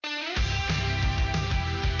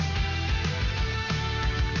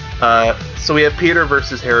So we have Peter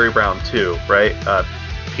versus Harry Brown 2, right?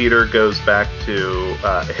 Peter goes back to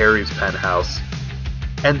Harry's penthouse,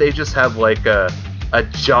 and they just have like a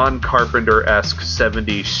John Carpenter-esque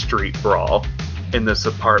 70s street brawl in this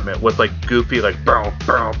apartment with like goofy like boom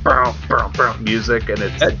boom boom boom boom music, and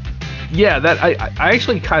it's I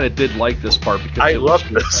actually kind of did like this part because I it was love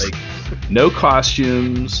just this. like no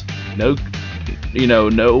costumes, no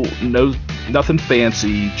nothing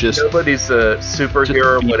fancy, just Nobody's a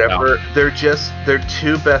superhero or beat whatever. down. They're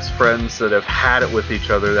two best friends that have had it with each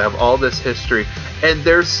other. They have all this history, and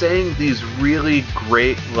they're saying these really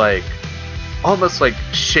great, like almost like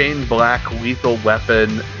Shane Black Lethal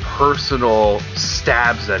Weapon personal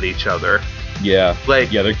stabs at each other. Yeah,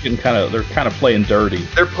 Like they're kind of playing dirty.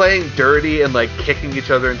 they're playing dirty and like kicking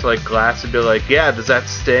each other into like glass and be like, yeah, does that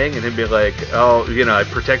sting? And he'd be like, oh, I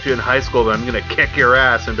protect you in high school, but I'm gonna kick your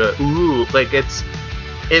ass. And ooh, like it's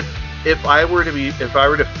if I were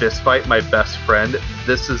to fist fight my best friend,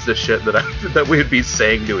 this is the shit that we'd be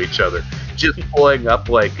saying to each other. Just pulling up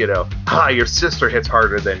like, your sister hits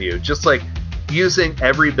harder than you. Just like using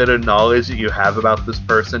every bit of knowledge that you have about this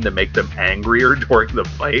person to make them angrier during the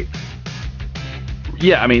fight.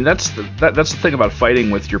 Yeah, I mean that's the thing about fighting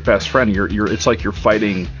with your best friend. It's like you're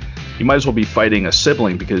fighting. You might as well be fighting a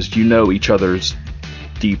sibling because you know each other's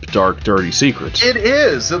deep, dark, dirty secrets. It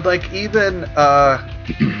is, and like even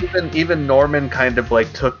Norman kind of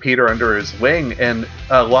like took Peter under his wing, and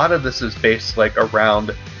a lot of this is based like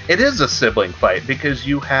around. It is a sibling fight because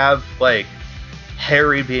you have like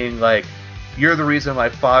Harry being like, "You're the reason my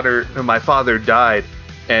father died,"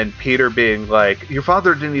 and Peter being like, "Your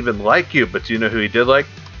father didn't even like you, but do you know who he did like?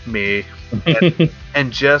 Me."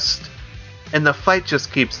 and the fight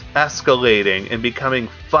just keeps escalating and becoming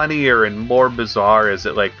funnier and more bizarre as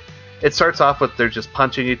it starts off with they're just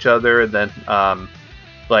punching each other, and then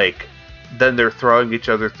then they're throwing each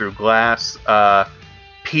other through glass.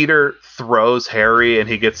 Peter throws Harry, and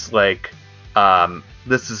he gets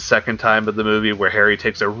this is the second time of the movie where Harry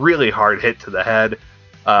takes a really hard hit to the head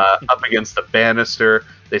up against the banister.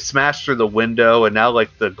 They smash through the window, and now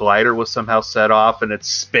like the glider was somehow set off, and it's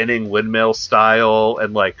spinning windmill style,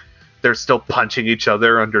 and like they're still punching each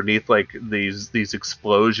other underneath like these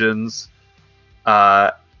explosions.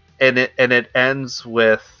 And it ends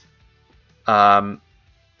with um,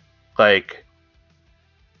 like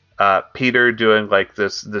Peter doing like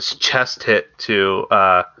this chest hit to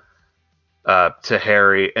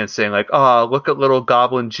Harry and saying like, "Oh, look at little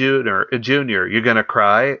Goblin Junior, you're gonna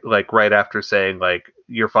cry," like right after saying like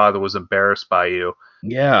your father was embarrassed by you.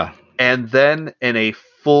 Yeah, And then in a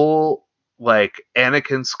full like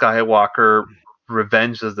Anakin Skywalker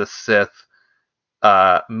Revenge of the Sith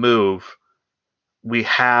move, we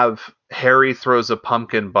have Harry throws a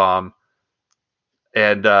pumpkin bomb,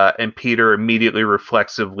 and Peter immediately,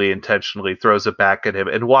 reflexively, intentionally throws it back at him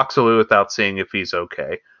and walks away without seeing if he's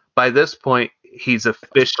okay. By this point, he's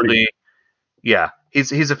officially,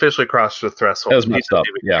 he's officially crossed the that threshold. was He messed doesn't up.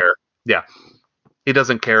 even Yeah, care. Yeah, he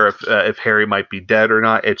doesn't care if Harry might be dead or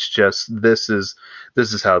not. It's just this is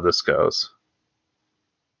how this goes.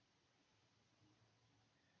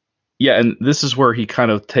 yeah, and this is where he kind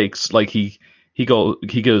of takes like he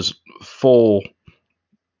goes full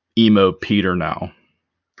emo Peter now.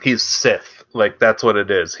 He's Sith, like that's what it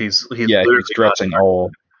is. He's Yeah, literally he's dressing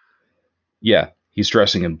all. Yeah, he's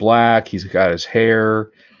dressing in black. He's got his hair.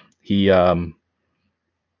 He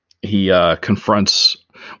confronts.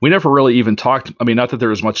 We never really even talked. I mean, not that there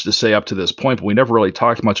was much to say up to this point, but we never really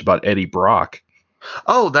talked much about Eddie Brock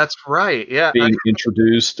Oh, that's right. Yeah. being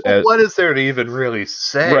introduced Well, as what is there to even really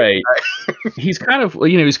say? right. He's kind of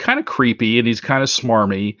he's kind of creepy and he's kind of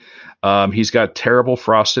smarmy. He's got terrible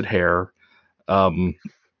frosted hair. Um,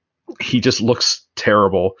 he just looks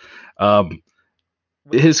terrible. Um,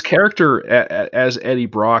 his character as Eddie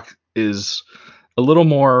Brock is a little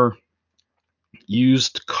more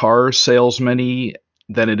used car salesman-y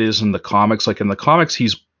than it is in the comics. Like in the comics,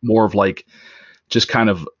 he's more of like just kind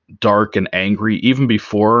of dark and angry. Even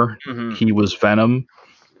before Mhm. he was Venom,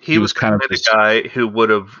 He was was the kind of kind of this guy who would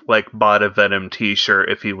have like bought a Venom T-shirt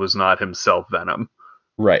if he was not himself Venom.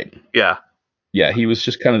 right. Yeah, Yeah, he was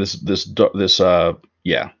just kind of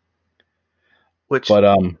yeah. which, But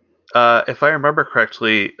if I remember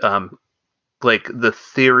correctly, like the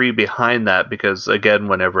theory behind that, because again,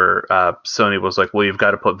 whenever Sony was like, "Well, you've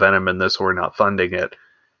got to put Venom in this, or we're not funding it,"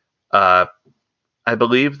 uh, I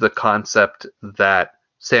believe the concept that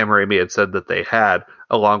Sam Raimi had said that they had,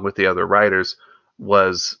 along with the other writers,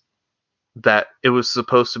 was that it was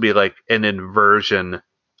supposed to be like an inversion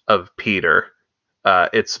of Peter.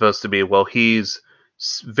 It's supposed to be, well, he's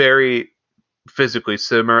very physically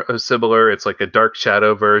similar. It's like a Dark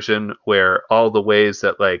Shadow version where all the ways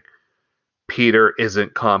that like Peter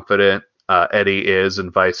isn't confident, Eddie is,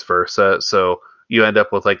 and vice versa. So you end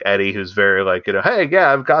up with like Eddie, who's very like, hey,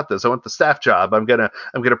 yeah, I've got this. I want the staff job. I'm gonna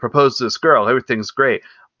propose to this girl. Everything's great.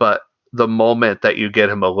 But the moment that you get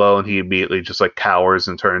him alone, he immediately just like cowers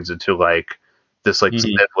and turns into like this like Mhm.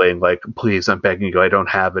 sniveling, like, please, I'm begging you, I don't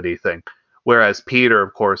have anything. Whereas Peter,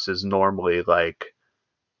 of course, is normally like,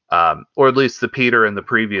 or at least the Peter in the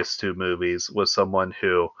previous two movies was someone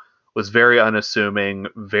who was very unassuming,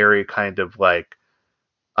 very kind of like,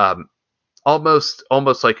 um, almost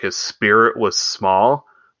like his spirit was small.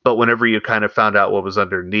 But whenever you kind of found out what was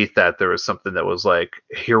underneath that, there was something that was like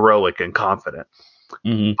heroic and confident.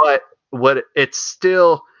 Mhm. But what it's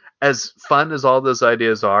still, as fun as all those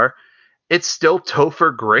ideas are, it's still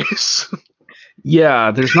Topher Grace. Yeah,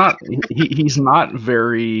 there's not he's not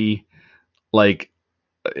very like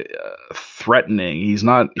threatening. He's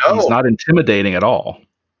No, not intimidating at all.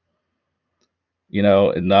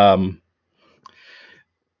 And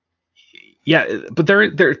yeah, but there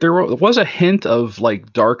was a hint of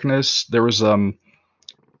like darkness. There was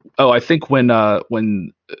I think when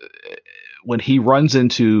he runs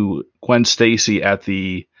into Gwen Stacy at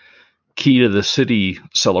the Key to the City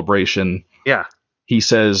celebration, yeah, he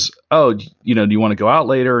says, "Oh, do you want to go out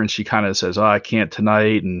later?" And she kind of says, "Oh, I can't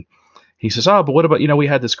tonight." And he says, "Oh, but what about, we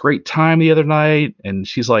had this great time the other night?" And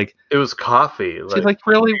it was coffee. she's Like, like,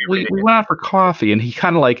 "Really? We went out for coffee." And he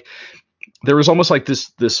kind of like, there was almost like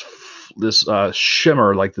this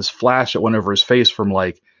shimmer, like this flash that went over his face from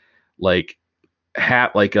like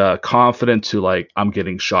confident to like, I'm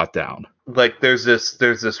getting shot down. there's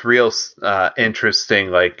this real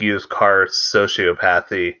interesting like used car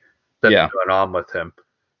sociopathy that's Yeah, going on with him.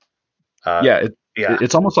 Uh, yeah. yeah,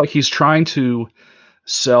 It's almost like he's trying to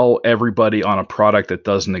sell everybody on a product that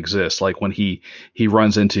doesn't exist. Like when he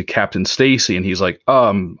runs into Captain Stacy and he's like,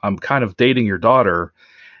 I'm kind of dating your daughter.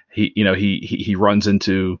 He runs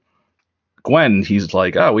into Gwen. He's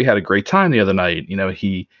like, oh, we had a great time the other night.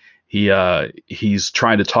 He's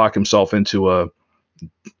trying to talk himself into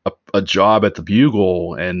a job at the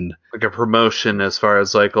Bugle. And like a promotion as far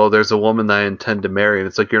as like, oh, there's a woman that I intend to marry, and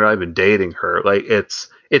it's like you're not even dating her. Like it's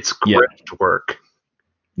yeah, grift work.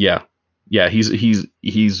 yeah, yeah.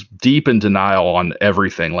 He's deep in denial on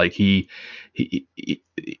everything. Like he he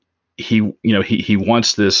he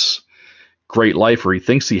wants this great life, or he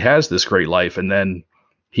thinks he has this great life, and then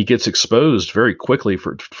he gets exposed very quickly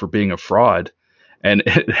for being a fraud. And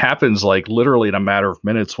it happens like literally in a matter of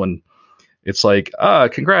minutes, when it's like,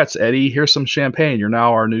 congrats, Eddie, here's some champagne, you're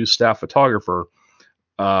now our new staff photographer.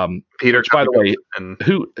 Peter Which, by the coming up way, and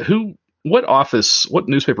what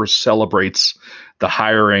newspaper celebrates the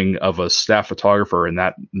hiring of a staff photographer in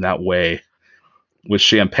that way, with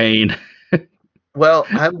champagne? well,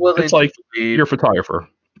 I'm willing It's to like, believe. you're a photographer.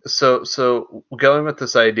 So going with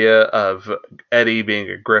this idea of Eddie being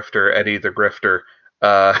a grifter, Eddie the grifter.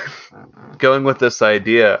 Uh, Going with this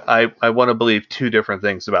idea, I want to believe two different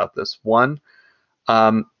things about this. One,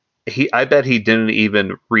 Um, I bet he didn't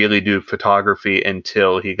even really do photography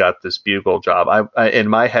until he got this Bugle job. In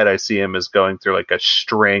my head, I see him as going through like a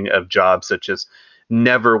string of jobs that just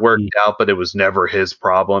never worked Mm, out, but it was never his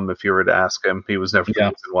problem. If you were to ask him, he was never the yeah.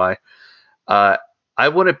 reason why. Uh, I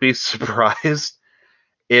wouldn't be surprised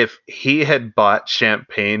if he had bought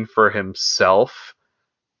champagne for himself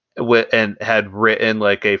and had written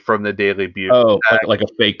like a from the Daily Bugle. Oh, like a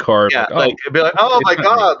fake card, Yeah, like, like oh, it'd be like, oh it's my not me.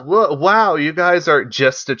 god, look, wow, you guys are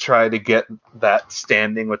just to try to get that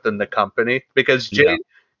standing within the company because Yeah.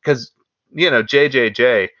 because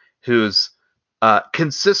JJJ, who's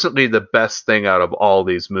consistently the best thing out of all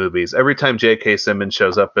these movies. Every time J.K. Simmons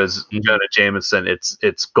shows up as Hmm. Jonah Jameson,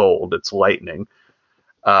 it's gold, it's lightning.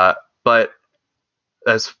 Uh, but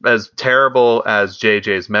as terrible as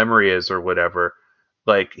JJ's memory is or whatever,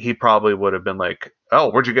 like he probably would have been like, "Oh,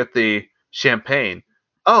 where'd you get the champagne?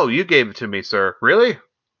 Oh, you gave it to me, sir. Really?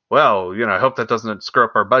 Well, I hope that doesn't screw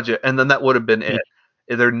up our budget." And then that would have been it.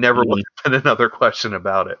 There never would Hmm. have been another question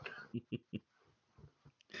about it.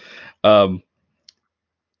 Um,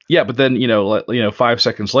 yeah, but then 5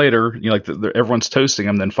 seconds later, like everyone's toasting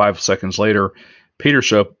him. Then 5 seconds later, Peter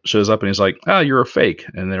shows up and he's like, "Oh, you're a fake,"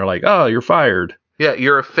 and they're like, "Oh, you're fired." Yeah,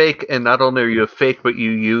 you're a fake, and not only are you a fake, but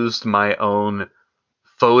you used my own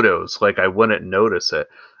photos. Like I wouldn't notice it.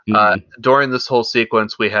 Hmm. During this whole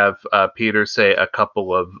sequence, we have Peter say a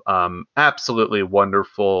couple of absolutely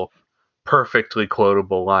wonderful, perfectly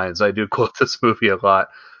quotable lines. I do quote this movie a lot.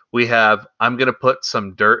 We have, "I'm going to put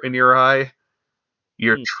some dirt in your eye.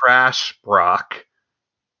 You're trash, Brock.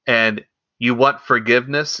 And you want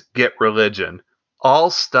forgiveness? Get religion. all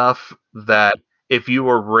stuff that if you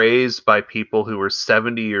were raised by people who were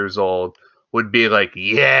 70 years old would be like,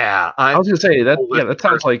 yeah, I I'm was gonna say that. Yeah, oldest that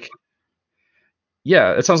sounds person. like.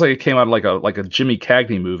 Yeah, it sounds like it came out of like a Jimmy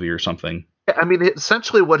Cagney movie or something. I mean,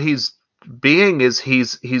 essentially what he's being is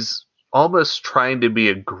he's almost trying to be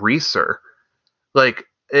a greaser. Like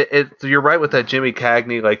you're right with that Jimmy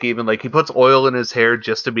Cagney. Like even like he puts oil in his hair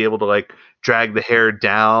just to be able to like drag the hair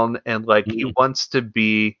down, and like he Mhm. wants to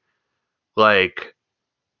be like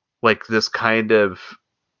this kind of,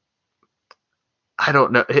 I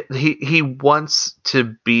don't know. He wants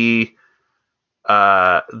to be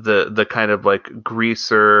the kind of like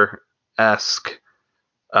greaser esque.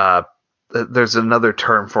 Uh, there's another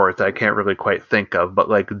term for it that I can't really quite think of, but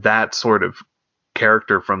like that sort of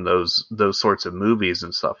character from those sorts of movies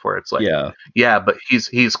and stuff, where it's like, Yeah, yeah, but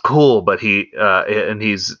he's cool, but and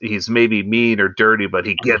he's maybe mean or dirty, but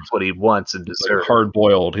he gets what he wants and he's like deserves. hard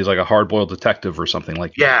boiled. He's like a hard boiled detective or something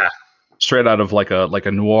like Yeah, straight out of like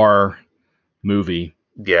a noir movie.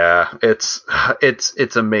 yeah, it's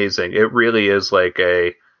amazing. It really is like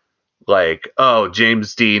a oh,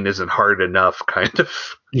 James Dean isn't hard enough kind of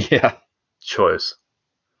Yeah. choice.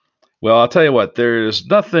 Well, I'll tell you what. There's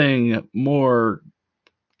nothing more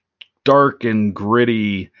dark and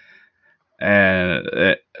gritty and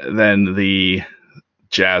than the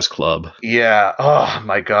jazz club. Yeah. Oh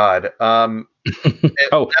my God. Oh,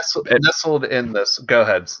 Nestled in this. Go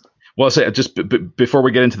ahead. well, say just before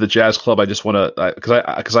we get into the jazz club, I just want to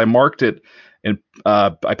because I marked it and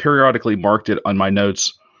I periodically marked it on my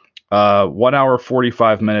notes. 1 hour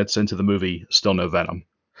 45 minutes into the movie, still no Venom.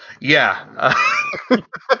 Yeah.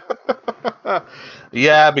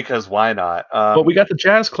 Yeah, because why not? But we got the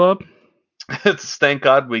jazz club. It's thank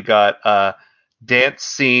God we got dance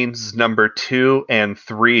scenes number 2 and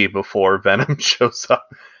 3 before Venom shows up.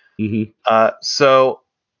 Hmm. So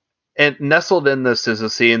and nestled in this is a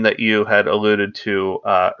scene that you had alluded to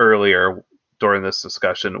earlier during this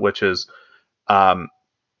discussion, which is um,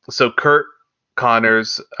 so Kurt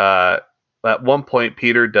Connors. At one point,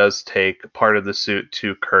 Peter does take part of the suit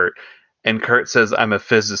to Kurt, and Kurt says, "I'm a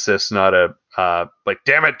physicist, not a like."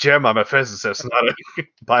 Damn it, Jim! I'm a physicist, not a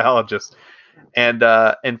biologist. And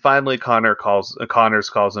finally, Connors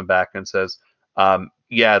calls him back and says,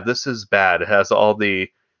 "Yeah, this is bad. It has all the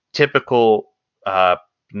typical uh,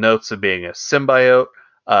 notes of being a symbiote.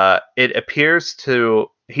 It appears to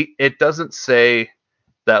he. It doesn't say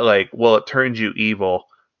that like, well, it turns you evil.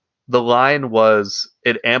 The line was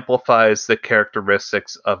it amplifies the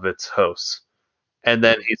characteristics of its hosts." And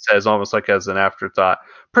then he says, almost like as an afterthought,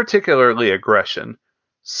 particularly aggression.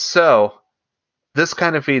 So this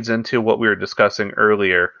kind of feeds into what we were discussing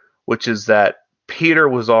earlier, which is that Peter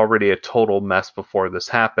was already a total mess before this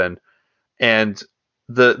happened, and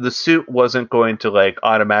the suit wasn't going to like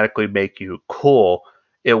automatically make you cool.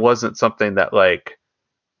 It wasn't something that like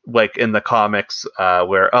in the comics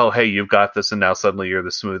where, oh hey, you've got this and now suddenly you're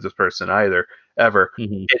the smoothest person either ever.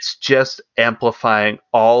 Hmm. It's just amplifying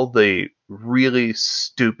all the really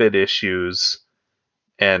stupid issues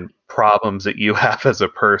and problems that you have as a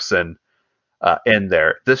person in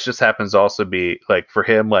there. This just happens to also be like for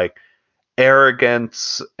him like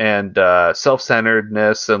arrogance and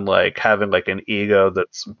self-centeredness and like having like an ego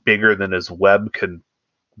that's bigger than his web can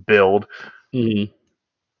build. Hmm.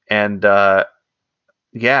 And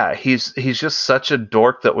yeah, he's just such a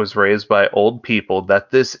dork that was raised by old people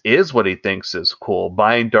that this is what he thinks is cool,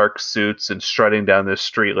 buying dark suits and strutting down this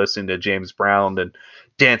street listening to James Brown and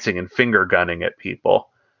dancing and finger gunning at people.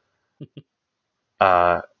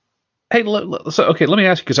 uh Hey, so okay, let me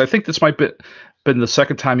ask you because I think this might be been the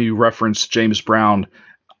second time you referenced James Brown.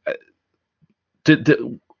 Uh, did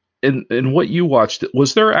in what you watched,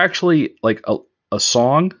 was there actually like a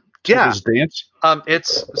song to yeah, his dance?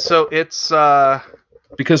 it's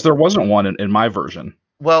Because there wasn't one in my version.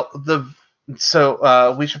 well,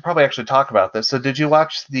 we should probably actually talk about this. So, did you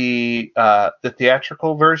watch the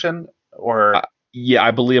theatrical version, or Uh, yeah,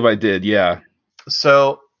 I believe I did. Yeah.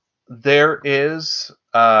 so there is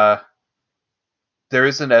an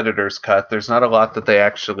editor's cut. There's not a lot that they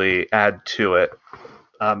actually add to it.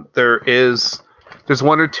 There's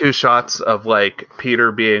one or two shots of like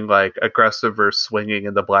Peter being like aggressive or swinging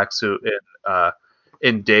in the black suit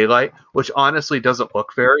in daylight, which honestly doesn't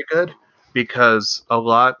look very good because a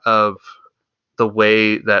lot of the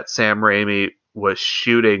way that Sam Raimi was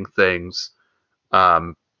shooting things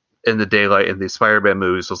um, in the daylight in these Spider-Man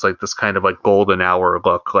movies was like this kind of like golden hour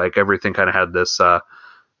look. Like everything kind of had this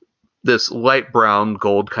light brown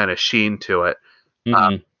gold kind of sheen to it,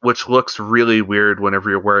 Hmm. which looks really weird whenever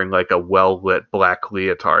you're wearing like a well lit black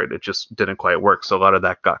leotard. It just didn't quite work, so a lot of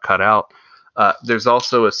that got cut out. There's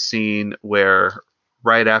also a scene where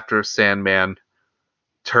right after Sandman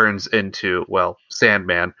turns into, well,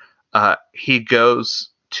 Sandman, he goes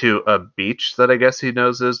to a beach that I guess he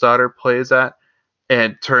knows his daughter plays at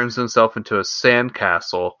and turns himself into a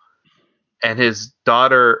sandcastle. And his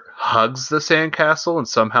daughter hugs the sandcastle and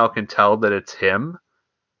somehow can tell that it's him.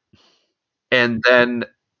 And then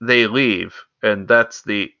they leave, and that's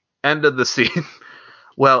the end of the scene.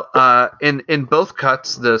 Well, in both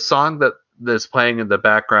cuts, the song that is playing in the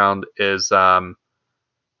background is uh,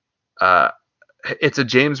 it's a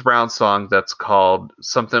James Brown song that's called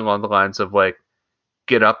something along the lines of like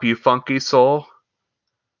 "Get Up, You Funky Soul."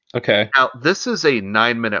 Okay. Now, this is a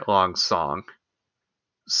 9 minute long song,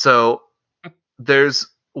 so there's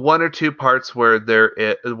one or two parts where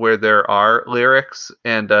there are lyrics,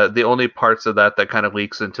 and the only parts of that kind of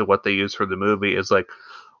leaks into what they use for the movie is like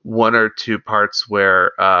one or two parts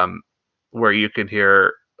where you can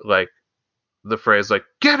hear like the phrase like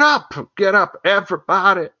get up,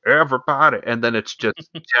 everybody, everybody," and then it's just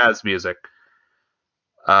jazz music.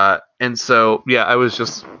 And so yeah, I was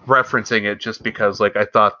just referencing it just because like I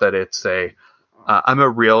thought that it's a I'm a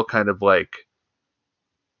real kind of like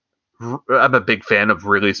I'm a big fan of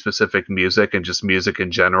really specific music and just music in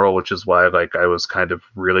general, which is why like I was kind of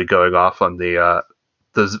really going off on the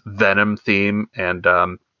Venom theme and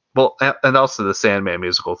and also the Sandman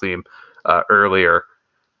musical theme earlier.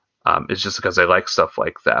 It's just because I like stuff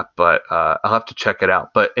like that, but I'll have to check it out.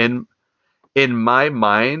 But in my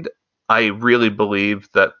mind, I really believe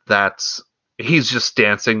that that's he's just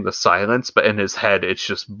dancing the silence, but in his head, it's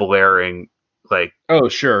just blaring like Oh,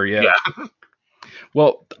 sure, yeah. yeah.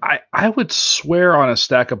 Well, I would swear on a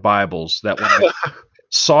stack of Bibles that when I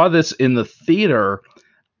saw this in the theater,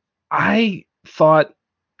 I thought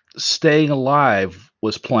Staying Alive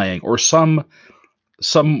was playing, or some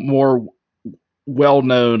more well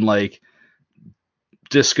known like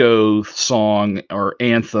disco song or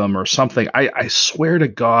anthem or something. I swear to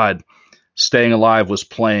God, Staying Alive was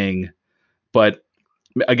playing, but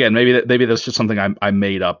again, maybe that's just something I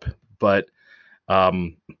made up, but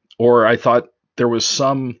um, or I thought there was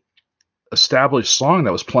some established song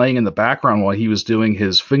that was playing in the background while he was doing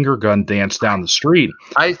his finger gun dance down the street.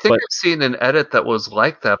 I think But I've seen an edit that was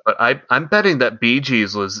like that, but I'm betting that Bee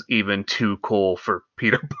Gees was even too cool for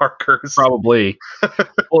Peter Parker's. probably,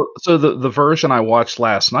 well, so the version I watched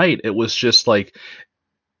last night, it was just like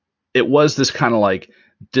it was this kind of like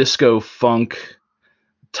disco funk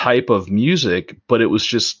type of music, but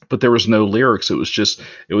there was no lyrics. It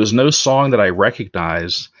was no song that I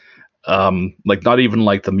recognized. Like not even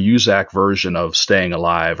like the Muzak version of Staying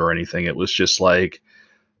Alive or anything. It was just like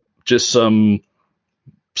just some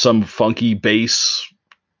funky bass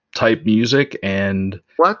type music. And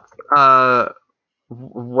What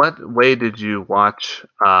what way did you watch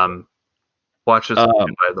this movie,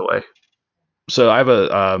 um, by the way? so I have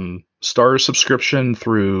a Star subscription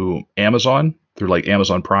through Amazon, through like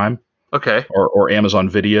Amazon Prime Okay, or Amazon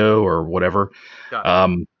Video or whatever. got it.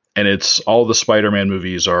 Um, and it's all the Spider-Man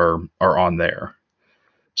movies are on there.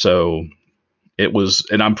 So it was,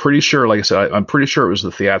 and I'm pretty sure, like I said, I'm pretty sure it was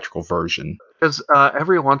the theatrical version. Because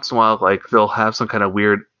every once in a while, like they'll have some kind of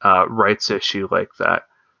weird rights issue like that.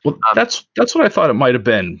 Well, Um, that's what I thought it might have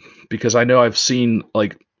been, because I know I've seen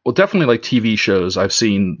like, well, definitely like TV shows. I've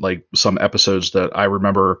seen like some episodes that I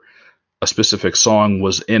remember a specific song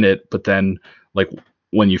was in it, but then like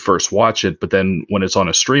when you first watch it, but then when it's on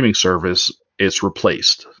a streaming service, it's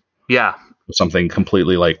replaced yeah, with something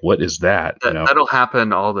completely like, what is that? You know? that'll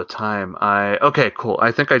happen all the time. I okay, cool.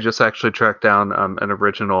 I think I just actually tracked down an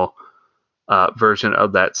original version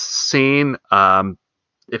of that scene.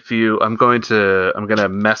 If you, I'm gonna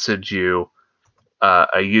message you a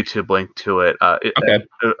YouTube link to it. Okay.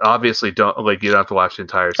 Obviously, don't like you don't have to watch the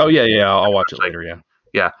entire Oh scene. yeah, yeah. I'll watch it Like later. Yeah.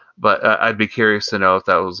 yeah, but I'd be curious to know if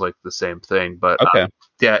that was like the same thing. But Okay.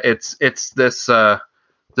 yeah, it's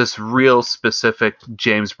this real specific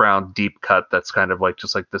James Brown deep cut that's kind of like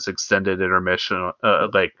just like this extended intermission,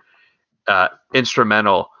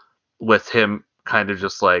 instrumental with him kind of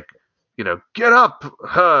just like get up,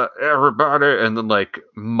 everybody, and then like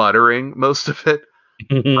muttering most of it.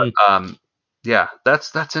 Um, yeah,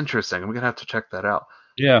 that's interesting. I'm gonna have to check that out.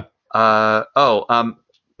 Yeah. Uh oh, um,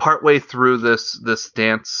 Partway through this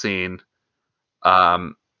dance scene,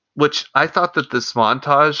 um, which I thought that this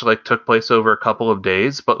montage like took place over a couple of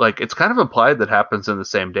days, but like it's kind of implied that happens in the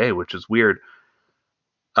same day, which is weird.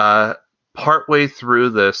 Uh, Partway through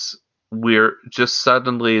this, we're just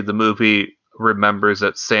suddenly the movie remembers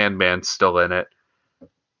that Sandman's still in it,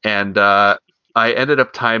 and I ended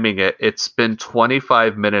up timing it. It's been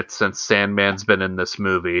 25 minutes since Sandman's been in this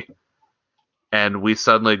movie, and we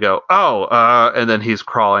suddenly go, oh, and then he's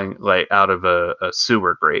crawling like out of a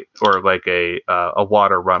sewer grate or like a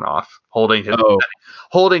water runoff, Oh,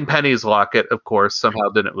 holding Penny's locket. Of course, somehow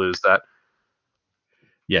didn't lose that.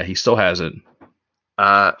 yeah, he still has it.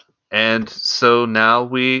 Uh, and so now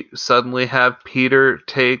we suddenly have Peter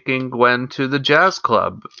taking Gwen to the jazz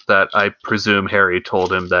club that I presume Harry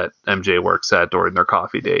told him that MJ works at during their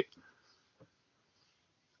coffee date.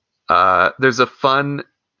 There's a fun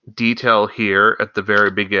detail here at the very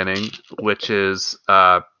beginning, which is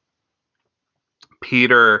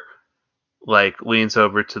Peter like leans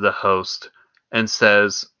over to the host and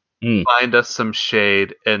says, Mm. "Find us some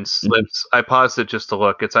shade," and Mhm. slips. I paused it just to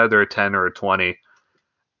look. It's either a 10 or a 20,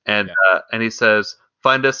 and he says,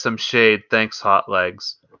 "Find us some shade, thanks, hot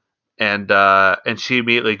legs." And she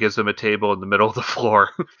immediately gives him a table in the middle of the floor,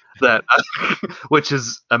 that which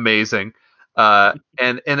is amazing. And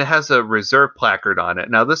it has a reserve placard on it.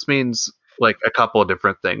 Now this means like a couple of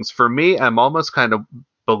different things. For me, I'm almost kind of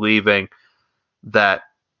believing that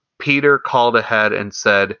Peter called ahead and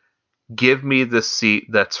said, "Give me the seat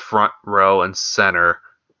that's front row and center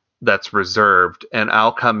that's reserved, and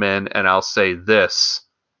I'll come in and I'll say this,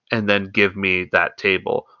 and then give me that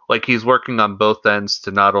table." Like he's working on both ends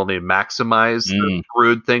to not only maximize the Mm.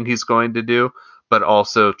 rude thing he's going to do, but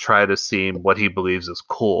also try to seem what he believes is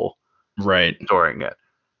cool Right. during it.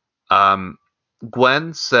 Um,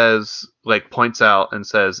 Gwen says, like, points out and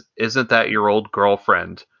says, "Isn't that your old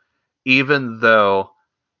girlfriend?" Even though,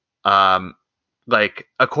 um, like,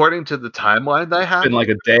 according to the timeline that I It's have, been like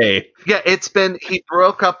a day. yeah, he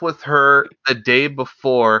broke up with her the day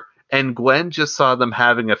before, and Gwen just saw them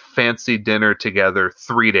having a fancy dinner together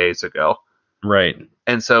 3 days ago. Right.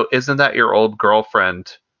 And so, isn't that your old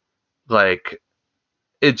girlfriend? Like,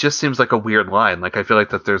 it just seems like a weird line. Like, I feel like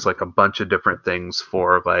that there's like a bunch of different things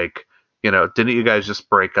for like, didn't you guys just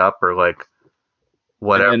break up or like And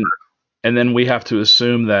whatever? then we have to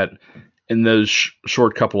assume that in those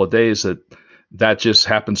short couple of days that just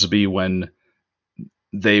happens to be when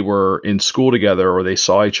they were in school together or they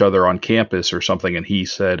saw each other on campus or something, and he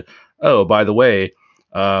said, "Oh, by the way,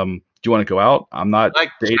 do you want to go out? I'm not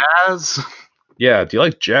Like date. jazz? Yeah, do you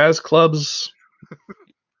like jazz clubs?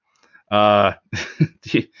 Uh,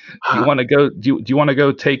 do you want to go? Do you want to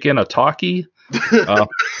go take in a talkie? Uh,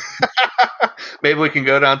 Maybe we can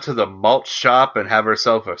go down to the malt shop and have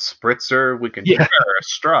ourselves a spritzer. We can yeah. share a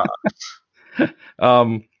straw.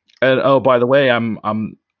 Um, and oh, by the way, I'm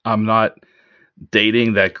not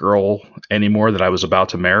dating that girl anymore that I was about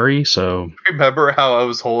to marry. So Remember how I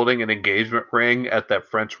was holding an engagement ring at that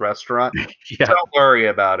French restaurant? yeah, Don't worry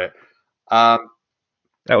about it. Um,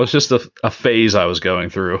 that was just a phase I was going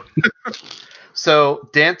through. so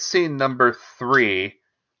dance scene number 3,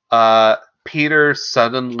 uh, Peter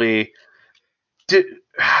suddenly did.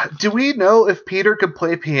 Do we know if Peter could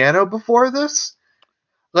play piano before this?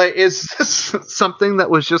 Like, is this something that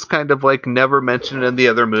was just kind of like never mentioned in the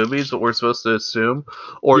other movies, but we're supposed to assume,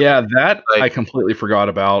 or Yeah, that like, I completely forgot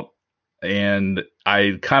about, and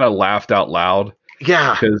I kind of laughed out loud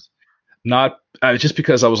yeah, because not just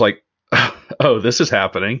because I was like, "Oh, this is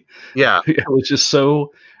happening." yeah. It was just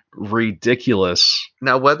so ridiculous.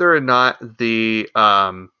 Now, whether or not the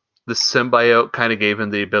symbiote kind of gave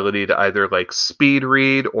him the ability to either like speed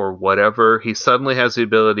read or whatever, he suddenly has the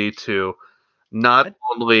ability to not I,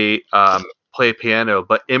 only play piano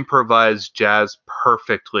but improvise jazz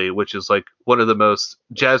perfectly, which is like one of the most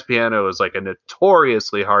jazz piano is like a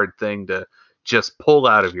notoriously hard thing to just pull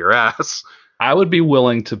out of your ass. I would be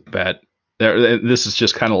willing to bet. This is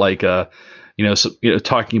just kind of like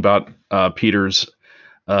talking about Peter's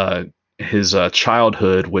uh, his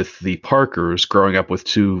childhood with the Parkers, growing up with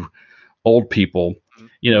two old people.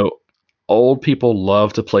 You know, old people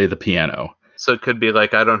love to play the piano. So it could be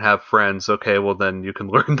like, I don't have friends. Okay, well then you can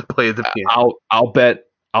learn to play the piano. I'll bet.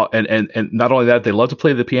 And not only that, they love to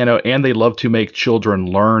play the piano, and they love to make children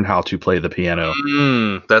learn how to play the piano.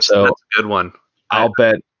 That's So a good one. I'll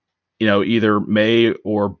bet either May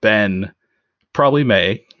or Ben, probably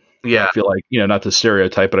May. I Yeah, feel like not to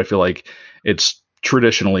stereotype, but I feel like it's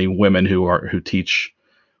traditionally women who teach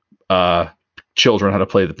uh, children how to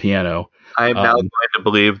play the piano. I am now Um, going to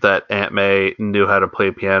believe that Aunt May knew how to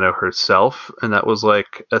play piano herself, and that was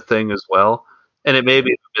like a thing as well. And it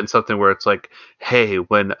maybe been something where it's like, hey,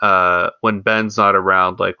 when Ben's not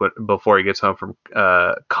around, like before he gets home from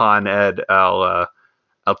Con Ed,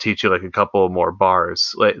 I'll teach you like a couple more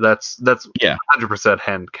bars. Like that's yeah, 100%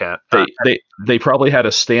 hand cat. they probably had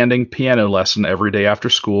a standing piano lesson every day after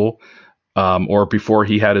school, or before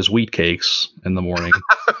he had his wheat cakes in the morning.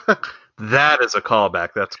 That is a callback.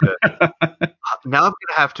 That's good. Now I'm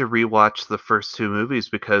gonna have to rewatch the first two movies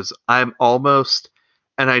because I'm almost,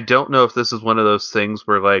 and I don't know if this is one of those things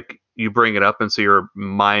where like you bring it up and so your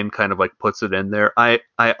mind kind of like puts it in there. I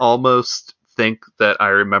almost think that I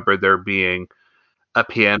remember there being a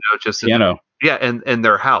piano just in Piano. yeah in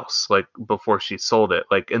their house like before she sold it,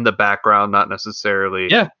 like in the background, not necessarily.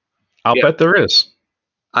 Yeah, I'll Yeah, bet there is.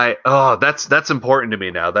 that's important to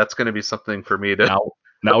me now. That's going to be something for me to.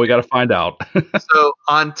 Now we got to find out. So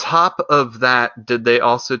on top of that, did they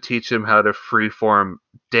also teach him how to freeform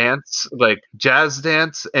dance, like jazz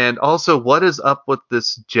dance? And also, what is up with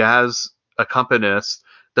this jazz accompanist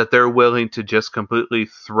that they're willing to just completely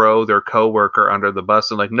throw their coworker under the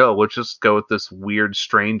bus and like, no, we'll just go with this weird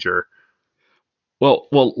stranger.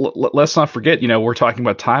 Let's not forget. We're talking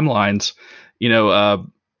about timelines. You know,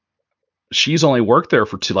 she's only worked there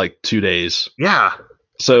for 2 days, Yeah,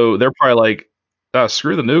 so they're probably like,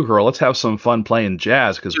 screw the new girl. Let's have some fun playing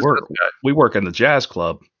jazz because just this guy. we work in the jazz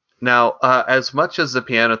club. Now, as much as the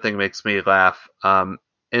piano thing makes me laugh,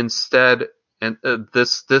 instead, and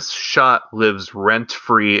this shot lives rent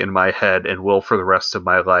free in my head and will for the rest of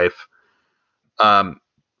my life. Um,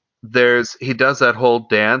 he does that whole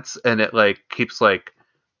dance and it like keeps like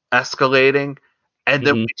escalating, and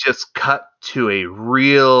then we Hmm. just cut to a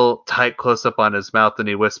real tight close up on his mouth and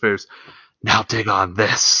he whispers, "Now dig on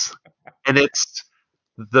this," and it's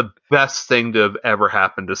the best thing to have ever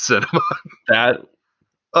happened to cinema. That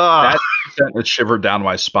Ah, that sent a shiver down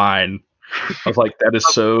my spine. I was like, that is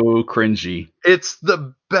so cringy. it's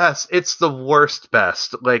the best. It's the worst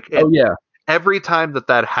best. Like Oh yeah. every time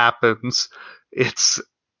that happens, it's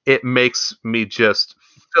it makes me just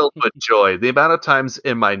filled with joy. The amount of times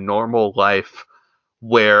in my normal life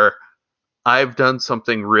where I've done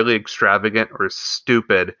something really extravagant or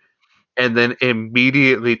stupid and then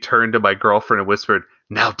immediately turned to my girlfriend and whispered,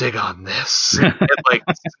 "Now dig on this." It like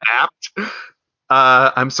snapped.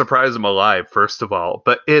 I'm surprised I'm alive, first of all,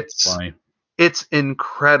 but Funny. it's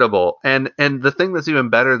incredible. And the thing that's even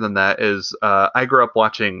better than that is I grew up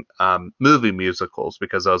watching movie musicals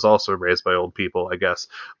because I was also raised by old people, I guess.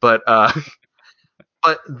 But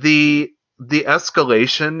but the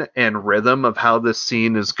escalation and rhythm of how this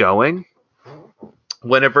scene is going,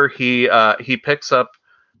 whenever he picks up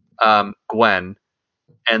Gwen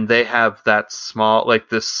and they have that small, like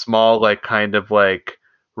this small, like kind of like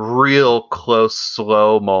real close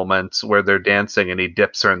slow moments where they're dancing and he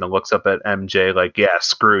dips her and then looks up at MJ like, yeah,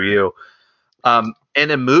 screw you.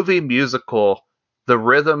 In a movie musical, the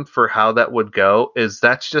rhythm for how that would go is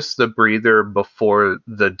that's just the breather before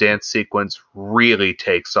the dance sequence really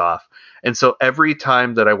takes off. And so every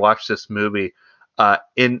time that I watch this movie,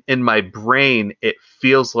 in my brain, it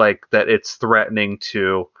feels like that it's threatening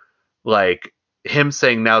to, like, him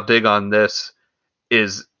saying "now dig on this"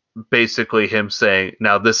 is basically him saying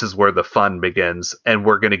 "now this is where the fun begins," and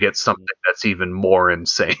we're going to get something that's even more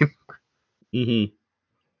insane. Hmm.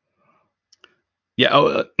 Yeah.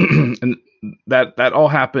 Oh, and that all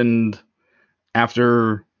happened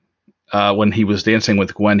after when he was dancing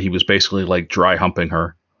with Gwen. He was basically like dry humping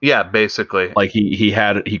her. Yeah, basically. Like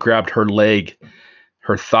he grabbed her leg,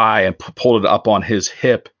 her thigh, and pulled it up on his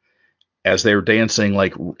hip as they were dancing,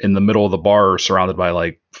 like in the middle of the bar, surrounded by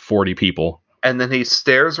like 40 people. And then he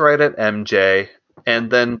stares right at MJ,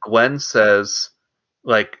 and then Gwen says,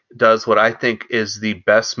 like, does what I think is the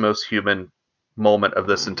best, most human moment of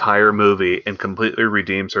this entire movie and completely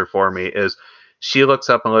redeems her for me is she looks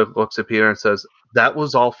up and looks at Peter and says, "That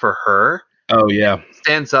was all for her." Oh yeah,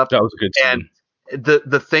 Stands up, that was a good and scene.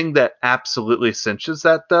 the thing that absolutely cinches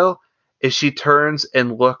that though is she turns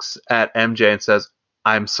and looks at MJ and says,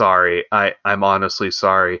 "I'm sorry. I'm honestly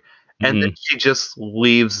sorry." And then Hmm. she just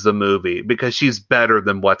leaves the movie because she's better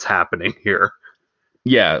than what's happening here.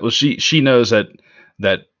 Yeah, well, she knows that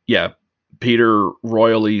yeah, Peter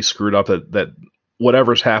royally screwed up. That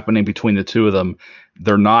whatever's happening between the two of them,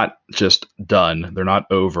 they're not just done. They're not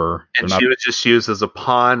over. And They're not. she was just used as a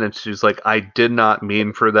pawn, and she's like, "I did not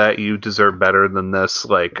mean for that. You deserve better than this.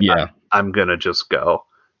 Like, Yeah, I'm gonna just go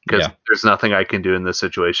because yeah. there's nothing I can do in this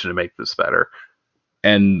situation to make this better."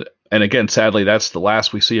 And again, sadly, that's the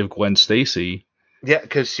last we see of Gwen Stacy. Yeah,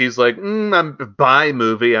 because she's like, "I'm bye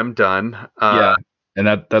movie. I'm done." Yeah, and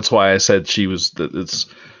that's why I said she was. It's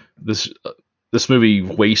this this movie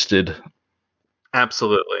wasted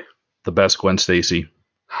Absolutely. the best Gwen Stacy.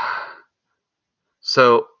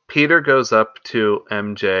 So Peter goes up to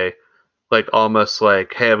MJ, like almost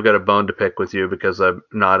like, "Hey, I've got a bone to pick with you because I'm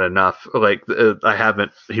not enough. Like, I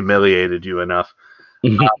haven't humiliated you enough."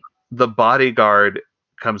 The bodyguard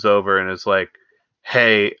comes over and is like,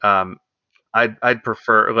 "Hey, I'd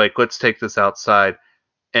prefer, like, let's take this outside."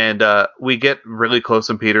 And we get really close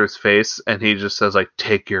in Peter's face, and he just says like,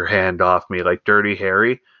 "Take your hand off me," like Dirty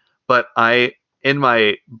Harry. But in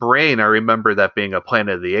my brain, I remember that being a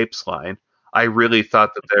Planet of the Apes line. I really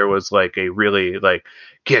thought that there was like a really like,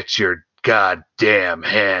 "Get your goddamn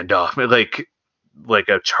hand off me," like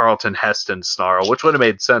a Charlton Heston snarl, which would have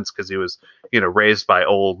made sense because he was, raised by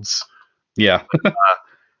olds. Yeah.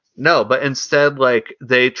 No, but instead, like,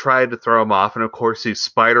 they tried to throw him off, and of course he's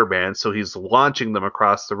Spider-Man, so he's launching them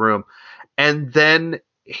across the room. And then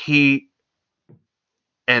he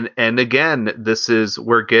and again,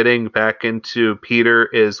 we're getting back into Peter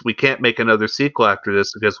is we can't make another sequel after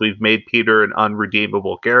this because we've made Peter an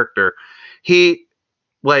unredeemable character. He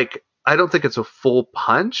I don't think it's a full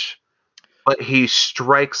punch, but he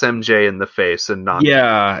strikes MJ in the face and knocks.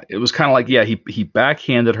 Yeah, it was kind of like, yeah, he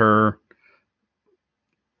backhanded her,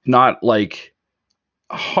 not like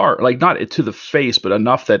hard, like not to the face, but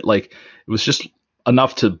enough that like it was just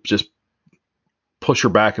enough to just push her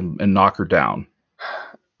back and knock her down.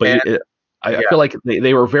 But And I yeah, feel like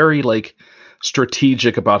they were very like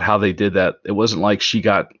strategic about how they did that. It wasn't like she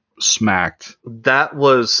got smacked. that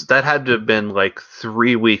had to have been like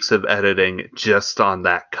 3 weeks of editing just on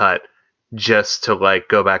that cut, just to like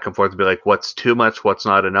go back and forth and be like, what's too much, what's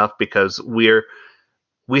not enough, because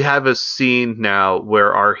we have a scene now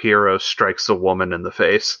where our hero strikes a woman in the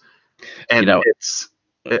face, You and know, it,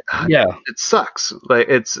 yeah, it sucks. Like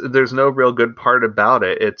there's no real good part about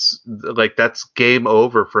it. It's like that's game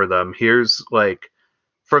over for them. Here's like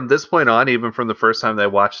from this point on, even from the first time they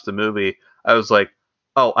watched the movie, I was like,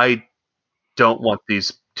 oh, I don't want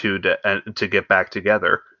these two to get back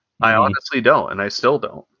together. I mhm. honestly don't, and I still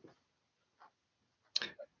don't.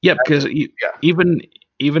 Yeah, because Yeah, even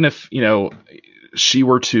even if she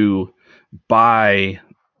were to buy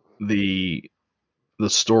the the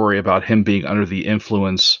story about him being under the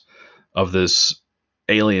influence of this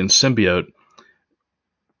alien symbiote,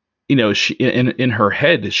 she in her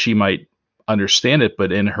head she might understand it,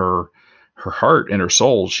 but in her heart and her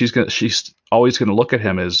soul, she's always gonna look at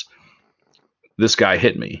him as this guy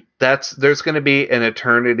hit me. there's going to be an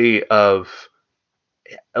eternity of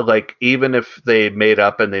like even if they made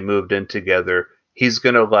up and they moved in together, he's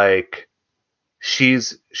going to like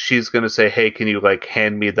she's going to say, "Hey, can you like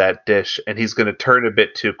hand me that dish?" And he's going to turn a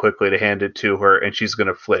bit too quickly to hand it to her, and she's going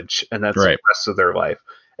to flinch, and that's the Right. rest of their life.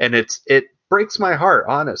 And it breaks my heart,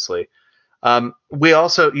 honestly. We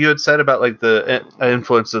also you had said about like the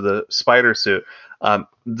influence of the spider suit.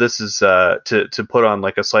 This is to put on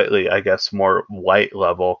like a slightly, I guess, more white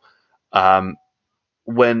level. Um,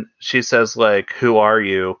 when she says like, "Who are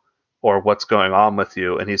you?" or "What's going on with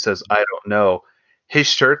you?" and he says, "I don't know." His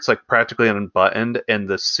shirt's like practically unbuttoned, and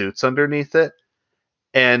the suit's underneath it.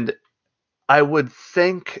 And I would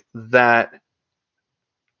think that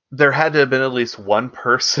there had to have been at least one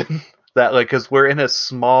person that like because we're in a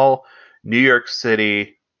small New York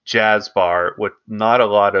City jazz bar with not a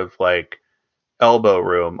lot of like elbow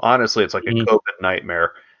room. Honestly, it's like a Mhm. COVID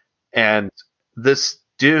nightmare. And this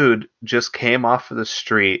dude just came off of the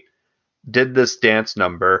street, did this dance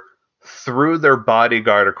number, threw their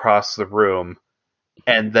bodyguard across the room,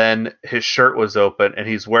 and then his shirt was open and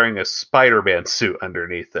he's wearing a Spider-Man suit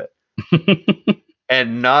underneath it.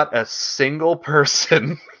 And not a single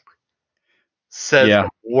person says Yeah. a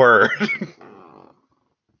word.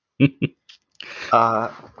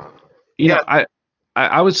 uh, you yeah, know,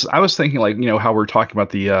 I was thinking like how we're talking about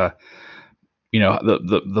the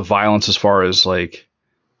the violence as far as like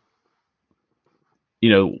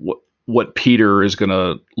what Peter is going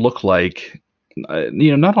to look like,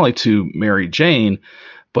 not only to Mary Jane,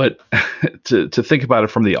 but to think about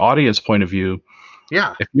it from the audience point of view.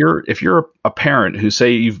 yeah. If you're a parent who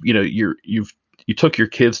say you took your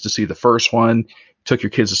kids to see the first one, took your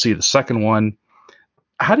kids to see the second one,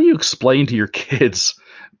 how do you explain to your kids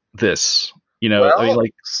this? I mean, Well,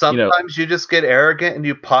 like, sometimes you just get arrogant and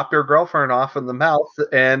you pop your girlfriend off in the mouth,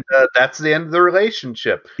 and that's the end of the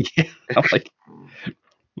relationship. yeah,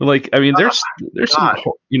 like I mean, there's some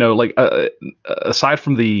God, like aside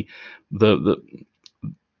from the the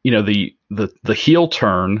heel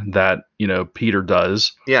turn that Peter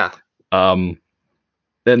does. yeah. um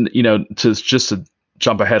and to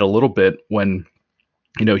jump ahead a little bit, when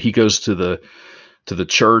he goes to the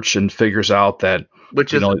church and figures out that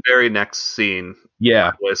Which you is know the very next scene, by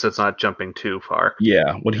yeah, the way, so it's not jumping too far.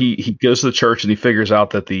 yeah, when he goes to the church and he figures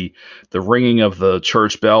out that the ringing of the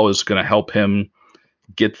church bell is going to help him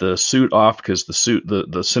get the suit off, because the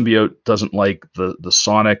symbiote doesn't like the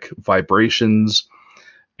sonic vibrations.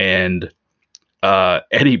 And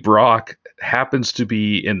Eddie Brock happens to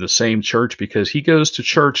be in the same church because he goes to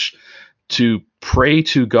church to pray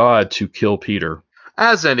to God to kill Peter.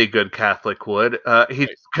 as any good Catholic would. He Right.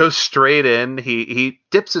 goes straight in. He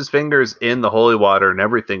dips his fingers in the holy water and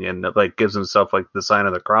everything, and like gives himself like the sign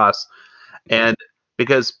of the cross. And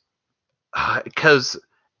because because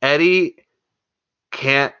Eddie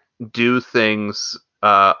can't do things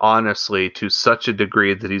honestly to such a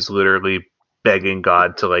degree that he's literally begging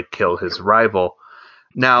God to like kill his rival.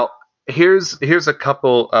 Now, here's a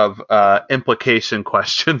couple of implication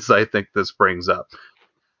questions I think this brings up.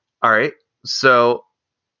 All right, so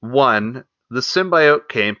one, the symbiote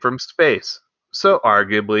came from space, so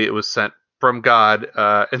arguably it was sent from God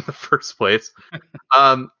in the first place.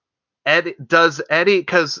 Um, Eddie,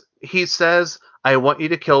 because he says, "I want you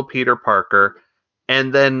to kill Peter Parker,"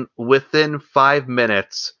 and then within 5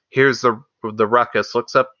 minutes, here's the ruckus.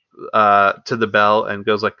 Looks up to the bell and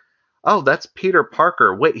goes like, "Oh, that's Peter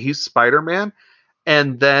Parker. Wait, he's Spider Man."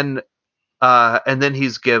 And then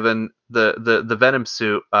he's given the Venom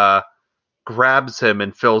suit. Grabs him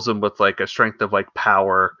and fills him with like a strength of like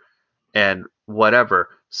power and whatever.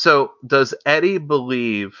 So does Eddie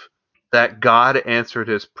believe that God answered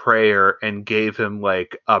his prayer and gave him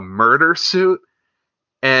like a murder suit?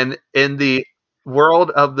 And in the world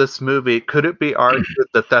of this movie, could it be argued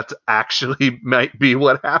that that's actually might be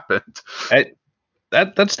what happened? I,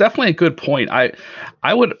 that's definitely a good point. I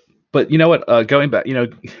would, but you know what? Going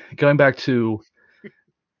back to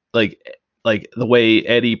like the way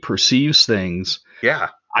Eddie perceives things, Yeah,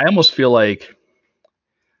 I almost feel like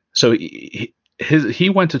so he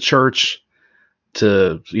went to church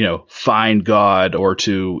to find God or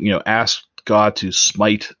to ask God to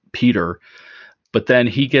smite Peter, but then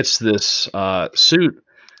he gets this suit,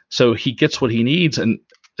 so he gets what he needs, and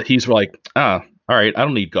he's like, all right, I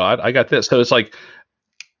don't need God, I got this. So it's like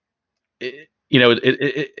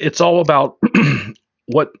it's all about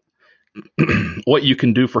what what you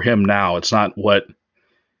can do for him now. It's not what.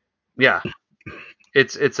 yeah.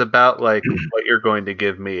 It's about like what you're going to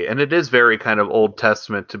give me, and it is very kind of Old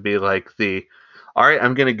Testament to be like the, all right,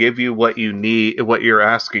 I'm going to give you what you need, what you're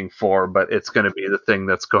asking for, but it's going to be the thing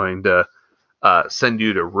that's going to send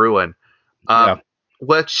you to ruin. Yeah,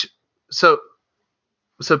 Which so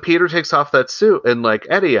so Peter takes off that suit, and like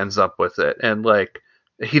Eddie ends up with it, and like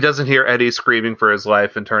he doesn't hear Eddie screaming for his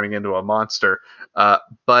life and turning into a monster,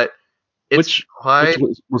 but it's which quite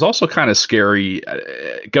was also kind of scary.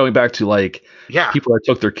 Going back to like yeah. people that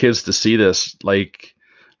took their kids to see this, like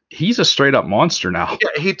he's a straight up monster now.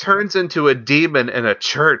 Yeah, he turns into a demon in a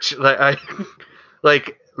church. Like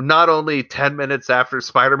like not only 10 minutes after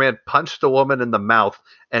Spider-Man punched a woman in the mouth,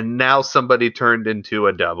 and now somebody turned into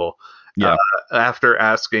a devil uh, Yeah. after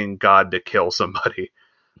asking God to kill somebody.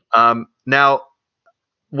 Now,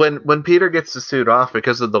 when Peter gets the suit off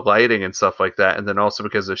because of the lighting and stuff like that, and then also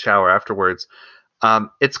because of the shower afterwards,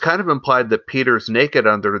 it's kind of implied that Peter's naked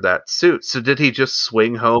under that suit. So did he just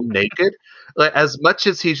swing home naked? Like, as much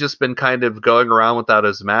as he's just been kind of going around without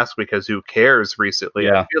his mask because who cares recently,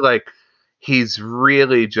 I Yeah. feel like he's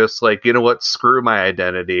really just like, you know what, screw my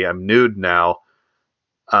identity. I'm nude now.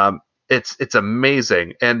 It's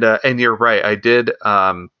amazing, and you're right. I did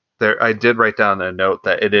write down a note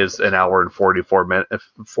that it is an hour and 44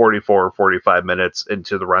 or 45 minutes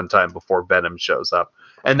into the runtime before Venom shows up,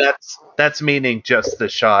 and that's meaning just the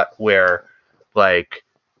shot where, like,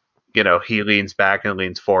 he leans back and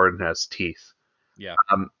leans forward and has teeth. Yeah.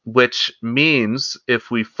 Which means if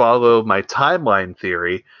we follow my timeline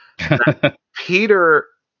theory, Peter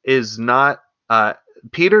is not.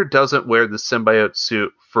 Peter doesn't wear the symbiote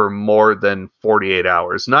suit for more than 48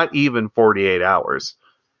 hours, not even 48 hours,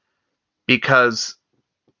 because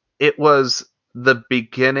it was the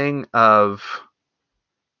beginning of.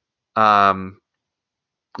 Um,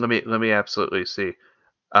 let me absolutely see.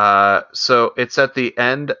 So it's at the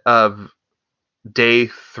end of day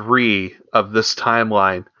 3 of this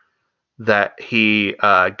timeline that he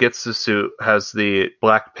gets the suit, has the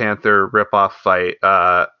Black Panther ripoff fight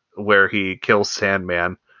where he kills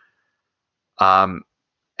Sandman. Um,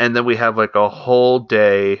 and then we have like a whole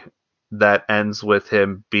day that ends with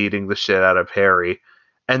him beating the shit out of Harry.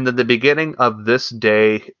 And then the beginning of this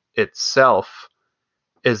day itself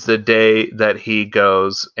is the day that he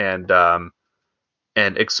goes and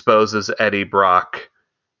exposes Eddie Brock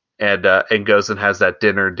and goes and has that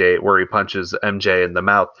dinner date where he punches MJ in the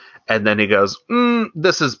mouth, and then he goes,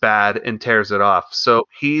 "This is bad," and tears it off. So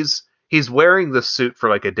he's wearing the suit for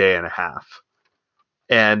like a day and a half,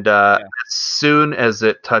 and Yeah. as soon as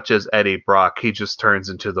it touches Eddie Brock, he just turns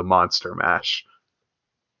into the Monster Mash.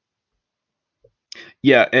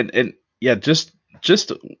 Yeah, and yeah, just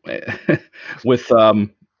with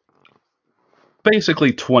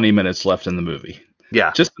basically 20 minutes left in the movie.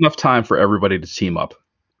 Yeah, Just enough time for everybody to team up.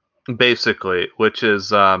 Basically, which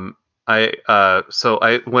is I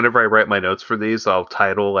whenever I write my notes for these, I'll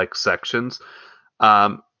title like sections.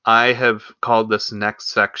 I have called this next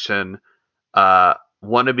section uh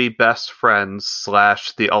wannabe best friends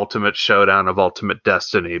slash the ultimate showdown of ultimate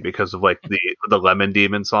destiny because of like the Lemon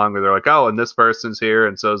Demon song where they're like, oh, and this person's here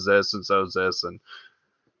and so's this and so's this. And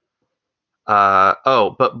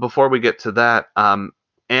oh, but before we get to that,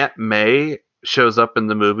 Aunt May shows up in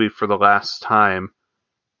the movie for the last time,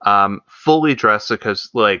 fully dressed because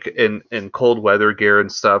like in cold weather gear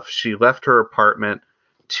and stuff. She left her apartment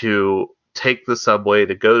to take the subway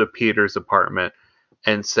to go to Peter's apartment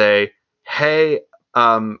and say, hey,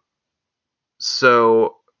 um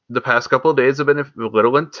so the past couple of days have been a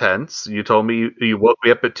little intense. You told me you woke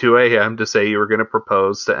me up at 2 a.m. to say you were going to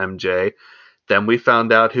propose to MJ. Then we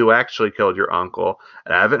found out who actually killed your uncle,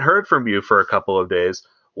 and I haven't heard from you for a couple of days.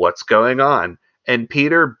 What's going on? And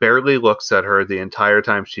Peter barely looks at her the entire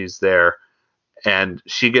time she's there, and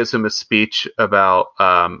she gives him a speech about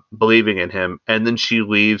believing in him, and then she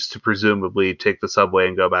leaves to presumably take the subway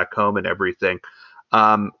and go back home and everything.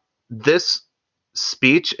 This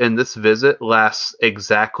speech and this visit lasts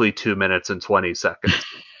exactly 2 minutes and 20 seconds.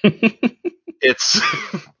 It's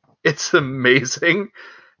it's amazing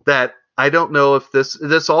that I don't know if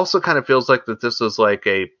this also kind of feels like that this was like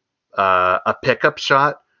a pickup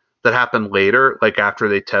shot that happened later, like after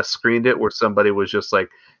they test screened it, where somebody was just like,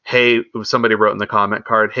 "Hey," somebody wrote in the comment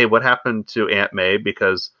card, "Hey, what happened to Aunt May?"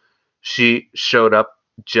 Because she showed up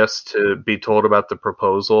just to be told about the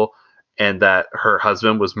proposal and that her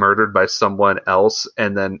husband was murdered by someone else,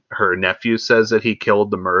 and then her nephew says that he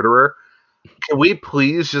killed the murderer. Can we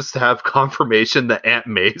please just have confirmation that Aunt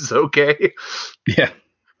May's okay? Yeah.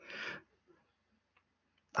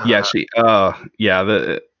 Yeah, Uh,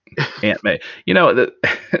 the Aunt May.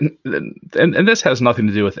 And this has nothing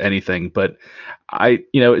to do with anything, but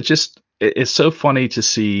it's so funny to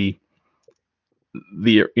see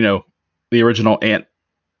the original Aunt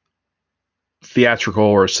theatrical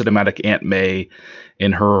or cinematic Aunt May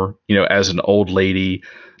in her, as an old lady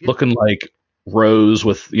looking like Rose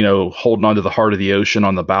with, holding onto the heart of the ocean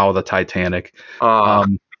on the bow of the Titanic. uh,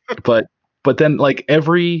 Um, but but then like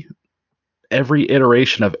every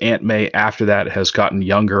iteration of Aunt May after that has gotten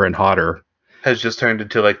younger and hotter. has just turned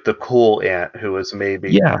into like the cool aunt who is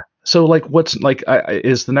maybe. Yeah. So like, what's like,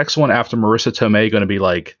 is the next one after Marissa Tomei going to be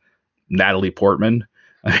like Natalie Portman?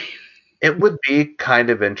 It would be kind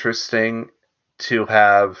of interesting to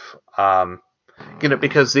have,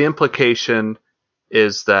 because the implication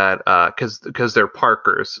is that because they're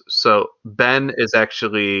Parkers, so Ben is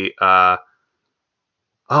actually oh,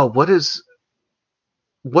 what is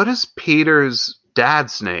Peter's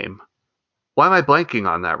dad's name? Why am I blanking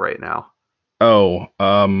on that right now? Oh,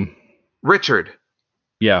 Richard.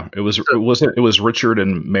 yeah. So It was Richard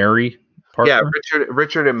and Mary yeah, Parker.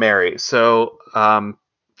 Richard and Mary. So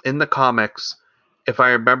in the comics, if I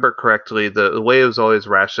remember correctly, the way it was always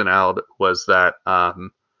rationale was that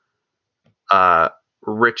uh,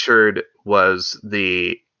 Richard was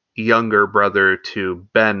the younger brother to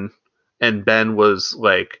Ben, and Ben was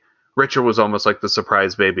like Richard was almost like the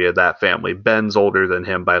surprise baby of that family. Ben's older than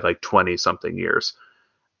him by like 20 something years.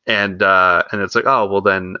 And it's like, oh well,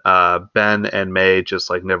 then Ben and May just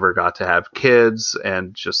like never got to have kids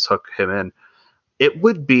and just took him in. It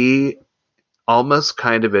would be almost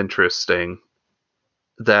kind of interesting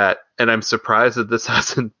that, and I'm surprised that this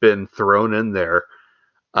hasn't been thrown in there.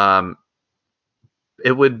 Um,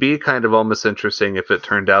 it would be kind of almost interesting if it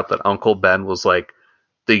turned out that Uncle Ben was like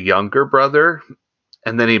the younger brother,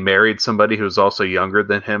 and then he married somebody who's also younger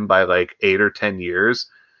than him by like 8 or 10 years,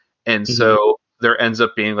 and Mhm. so there ends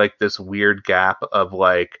up being like this weird gap of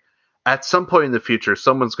like at some point in the future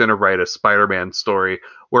someone's going to write a Spider-Man story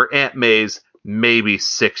where Aunt May's maybe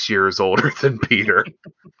 6 years older than Peter,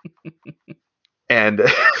 and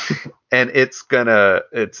and it's gonna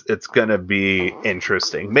be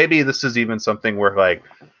interesting. Maybe this is even something where like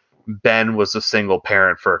Ben was a single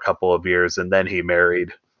parent for a couple of years and then he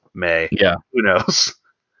married May. Yeah. Who knows?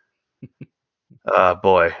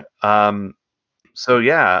 Boy. So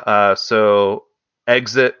yeah. So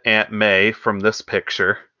exit Aunt May from this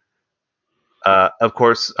picture. Of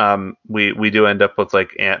course, we do end up with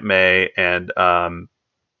like Aunt May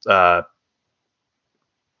uh,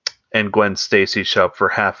 and Gwen Stacy show up for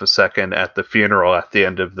half a second at the funeral at the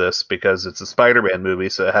end of this because it's a Spider-Man movie,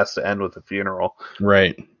 so it has to end with a funeral.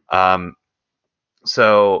 Right. Um,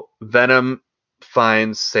 so Venom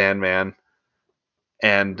finds Sandman,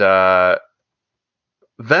 and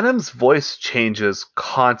Venom's voice changes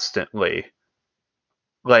constantly.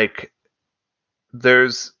 Like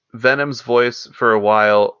there's Venom's voice for a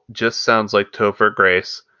while just sounds like Topher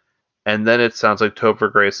Grace, and then it sounds like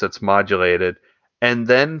Topher Grace that's modulated, and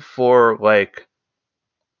then for like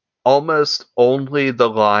almost only the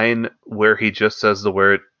line where he just says the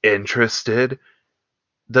word interested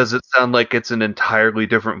does it sound like it's an entirely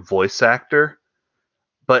different voice actor,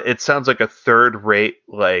 but it sounds like a third rate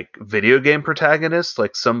like video game protagonist,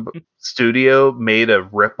 like some studio made a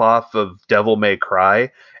ripoff of Devil May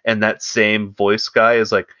Cry, and that same voice guy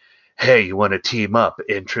is like, hey, you want to team up,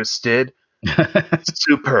 interested?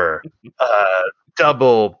 Super uh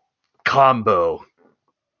double combo.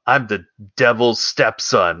 I'm the devil's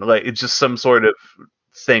stepson. Like it's just some sort of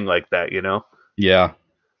thing like that, you know? Yeah.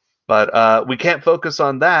 But we can't focus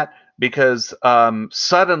on that because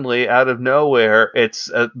suddenly, out of nowhere, it's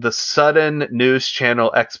the sudden news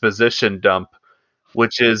channel exposition dump,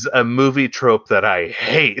 which is a movie trope that I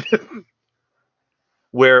hate,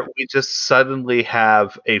 where we just suddenly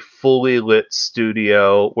have a fully lit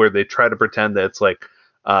studio where they try to pretend that it's like,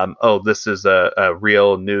 oh, this is a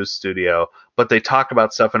real news studio, but they talk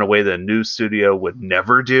about stuff in a way that a news studio would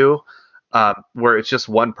never do, where it's just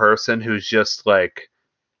one person who's just like,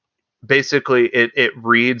 basically it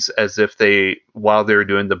reads as if they, while they were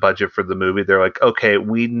doing the budget for the movie, they're like, okay,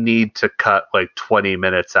 we need to cut like 20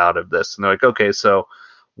 minutes out of this, and they're like, okay, so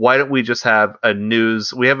why don't we just have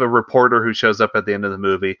we have a reporter who shows up at the end of the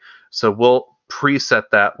movie, so we'll preset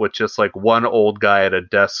that with just like one old guy at a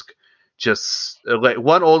desk, just like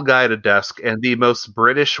one old guy at a desk and the most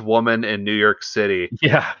British woman in New York City,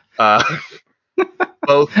 Yeah. uh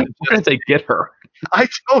both Where did just, they get her? I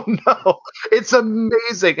don't know. It's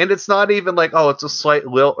amazing. And it's not even like, oh, it's a slight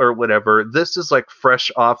lilt or whatever. This is like fresh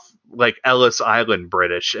off like Ellis Island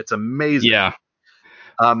British. It's amazing. Yeah.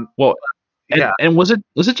 Um Well, yeah. and was it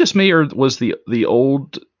just me, or was the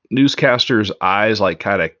old newscaster's eyes like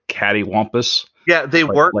kind of cattywampus? Yeah, they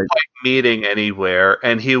Like weren't like quite meeting anywhere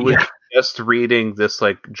and he was yeah. just reading this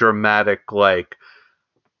like dramatic, like,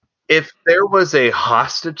 if there was a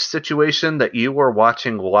hostage situation that you were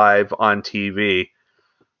watching live on TV,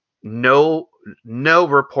 no no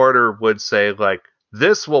reporter would say like,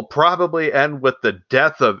 this will probably end with the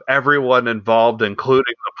death of everyone involved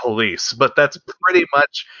including the police, but that's pretty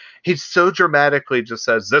much, he so dramatically just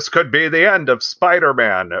says this could be the end of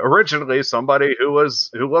Spider-Man, originally somebody who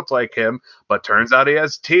looked like him, but turns out he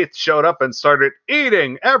has teeth, showed up and started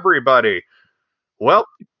eating everybody. Well,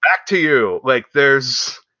 back to you. Like,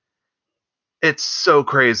 it's so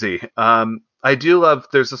crazy. I do love.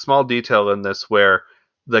 There's a small detail in this where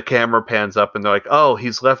the camera pans up and they're like, "Oh,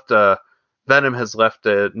 he's left a Venom has left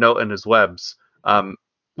a note in his webs."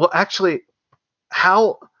 Well, actually,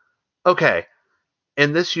 how? Okay,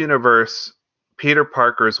 in this universe, Peter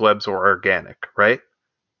Parker's webs were organic, right?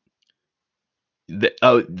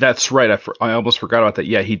 Oh, that's right. I almost forgot about that.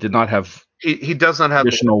 Yeah, he did not have He does not have the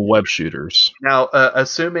traditional web shooters. now,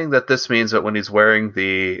 assuming that this means that when he's wearing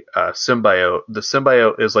the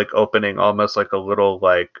symbiote is like opening almost like a little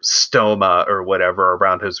like stoma or whatever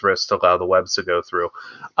around his wrist to allow the webs to go through.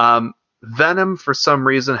 Venom, for some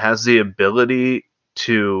reason, has the ability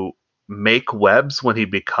to make webs when he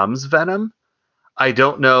becomes Venom. I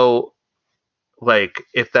don't know, like,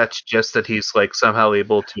 if that's just that he's like somehow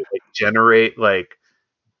able to like generate like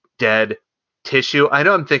dead tissue. I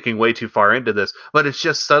know I'm thinking way too far into this, but it's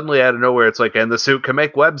just suddenly out of nowhere. It's like, and the suit can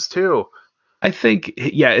make webs too. I think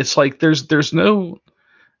yeah, it's like there's no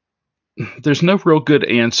real good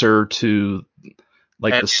answer to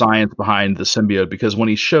like And the science behind the symbiote, because when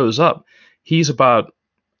he shows up, he's about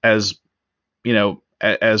as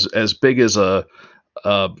as big as a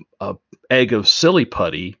egg of silly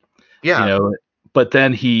putty, you yeah, know. But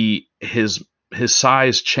then his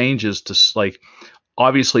size changes to like,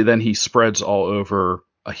 obviously then he spreads all over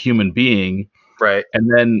a human being, right. and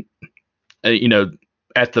then you know,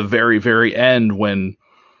 at the very very end when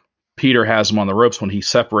Peter has him on the ropes, when he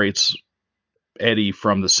separates Eddie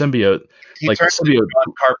from the symbiote, He like the turns into symbiote,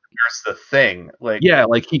 John Carpenter's The Thing. Like, yeah,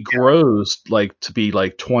 like he grows like to be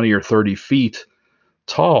like 20 or 30 feet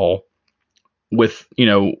tall with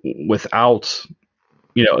without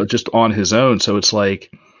just on his own. So it's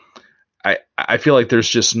like I feel like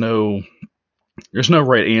there's no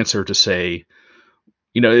right answer to say,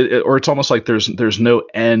 or it's almost like there's no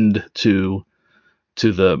end to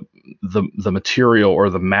the material or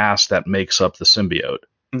the mass that makes up the symbiote.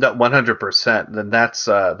 no, 100%. Then that's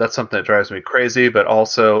something that drives me crazy. But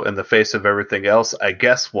also, in the face of everything else, I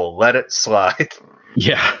guess we'll let it slide.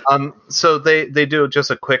 Yeah. So they do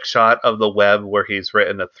just a quick shot of the web where he's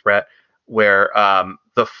written a threat, where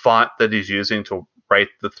the font that he's using to write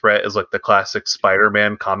the threat is like the classic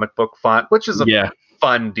Spider-Man comic book font, which is a Yeah.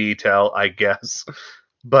 fun detail, I guess.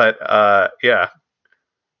 But yeah.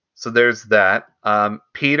 So there's that.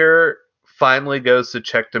 Peter finally goes to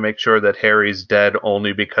check to make sure that Harry's dead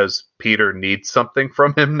only because Peter needs something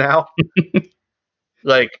from him now.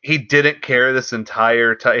 Like, he didn't care this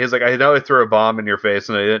entire time. He's like, I know I threw a bomb in your face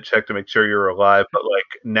and I didn't check to make sure you were alive, but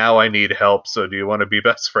like, now I need help. So do you want to be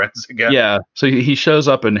best friends again? Yeah. So he shows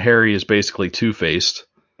up and Harry is basically two-faced.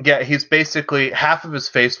 Yeah, he's basically half of his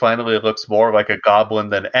face finally looks more like a goblin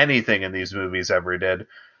than anything in these movies ever did.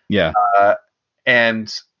 Yeah. Uh,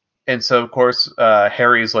 and and so of course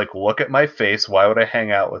Harry's like, look at my face. Why would I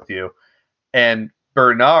hang out with you? And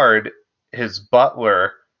Bernard, his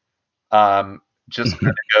butler, just kind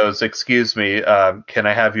of goes, "Excuse me, can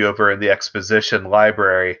I have you over in the exposition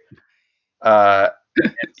library?" Uh,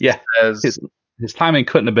 Yeah. says, His timing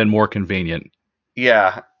couldn't have been more convenient.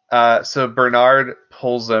 "Yeah." So Bernard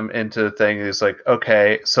pulls him into the thing. And he's like,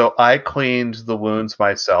 "Okay, so I cleaned the wounds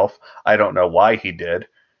myself. I don't know why he did."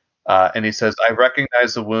 And he says, "I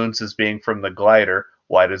recognize the wounds as being from the glider.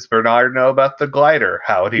 Why does Bernard know about the glider?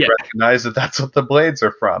 How would he Yeah. recognize that that's what the blades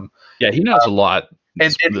are from?" Yeah, he knows a lot.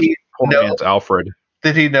 And did This he poor know? man's Alfred.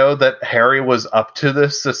 Did he know that Harry was up to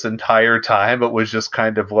this entire time, but was just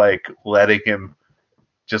kind of like letting him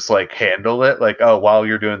just like handle it? Like, oh, while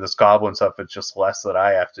you're doing this goblin stuff, it's just less that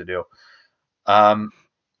I have to do. Um,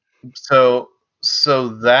 so so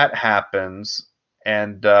that happens,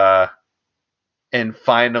 and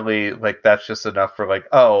finally, like that's just enough for like,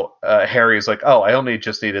 oh, Harry's like, oh, I only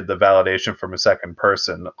just needed the validation from a second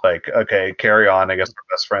person. Like, okay, carry on. I guess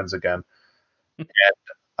we're best friends again.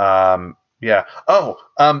 Yeah. Oh,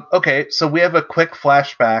 okay. So we have a quick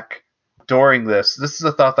flashback during this. This is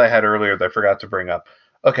a thought that I had earlier that I forgot to bring up.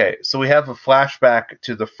 Okay, so we have a flashback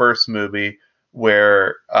to the first movie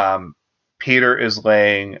where Peter is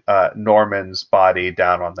laying Norman's body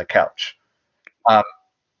down on the couch. Um,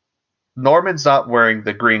 Norman's not wearing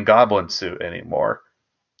the Green Goblin suit anymore,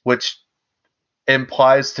 which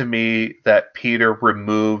implies to me that Peter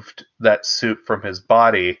removed that suit from his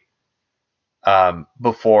body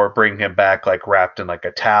before bringing him back, like wrapped in like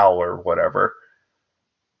a towel or whatever.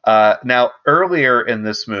 Now, earlier in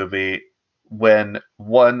this movie, when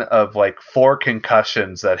one of like four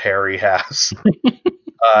concussions that Harry has,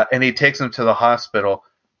 and he takes him to the hospital,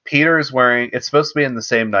 Peter is wearing. It's supposed to be in the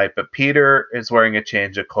same night, but Peter is wearing a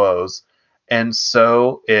change of clothes, and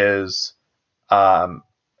so is, um,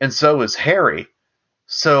 Harry.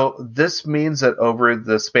 So this means that over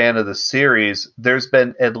the span of the series, there's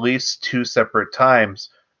been at least two separate times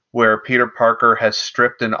where Peter Parker has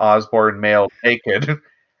stripped an Osborn male naked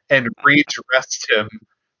and redressed him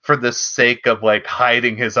for the sake of like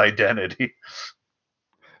hiding his identity.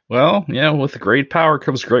 Well, yeah, with great power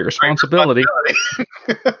comes great Great responsibility.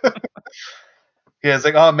 responsibility. Yeah, it's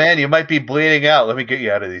like, oh man, you might be bleeding out. Let me get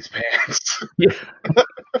you out of these pants. Yeah.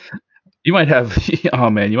 You might have,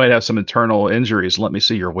 oh man, you might have some internal injuries. Let me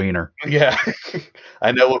see your wiener. Yeah,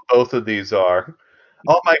 I know what both of these are.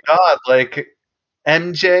 Oh my god, like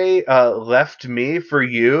MJ left me for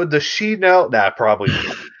you. Does she know? Nah, probably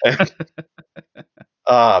not.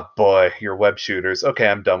 Ah, boy, your web shooters. Okay,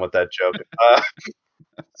 I'm done with that joke.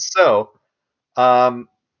 So, um,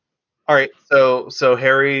 all right. So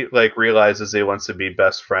Harry like realizes he wants to be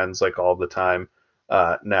best friends like all the time.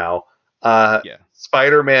 Now, Yeah.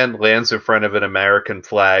 Spider-Man lands in front of an American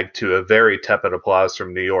flag to a very tepid applause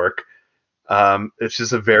from New York. It's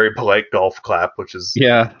just a very polite golf clap, which is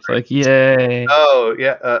Yeah. It's like, yay. oh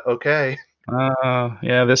yeah, okay.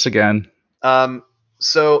 Yeah, this again. Um,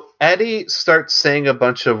 so Eddie starts saying a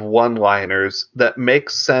bunch of one-liners that make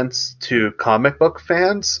sense to comic book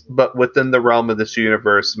fans, but within the realm of this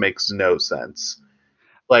universe makes no sense.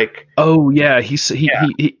 Like, Oh yeah, yeah,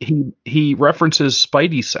 he references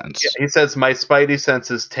Spidey yeah, sense. he says, "My spidey sense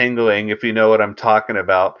is tingling," if you know what I'm talking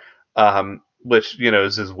about. Which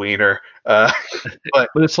is his wiener. But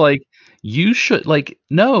But it's like you should like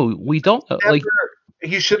no, we don't know. Like never,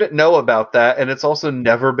 he shouldn't know about that, and it's also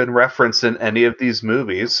never been referenced in any of these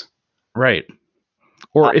movies. right. Uh,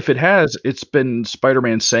 Or if it has, it's been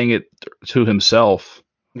Spider-Man saying it to himself.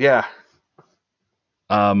 yeah,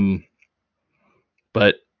 Um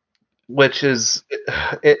but which is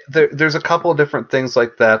there's a couple of different things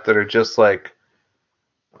like that that are just like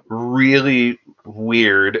really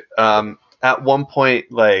weird. At one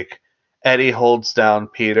point, like Eddie holds down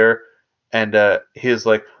Peter, and he's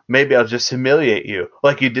like, "Maybe I'll just humiliate you,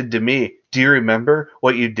 like you did to me. Do you remember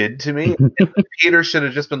what you did to me?" And Peter should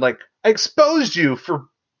have just been like, "I exposed you for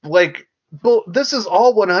like, this is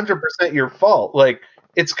all 100% your fault. Like,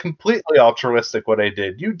 it's completely altruistic what I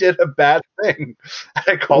did. You did a bad thing, and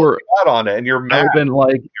I called or you out on it, and you're I mad. would have been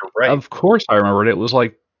like, You're right. of course I remembered it. It was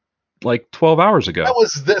like 12 hours That ago.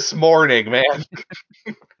 was this morning, man."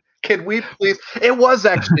 Can we please? It was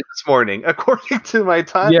actually this morning, according to my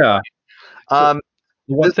time. Yeah. So Um,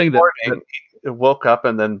 one this thing that morning, he woke up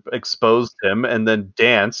and then exposed him, and then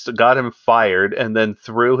danced, got him fired, and then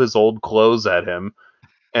threw his old clothes at him.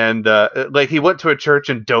 And like he went to a church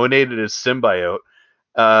and donated his symbiote.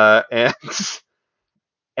 And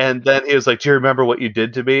and then he was like, "Do you remember what you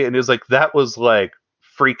did to me?" And he was like, "That was like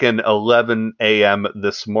freaking 11 a.m.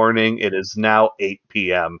 this morning. It is now 8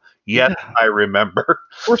 p.m. Yes, yeah, I remember.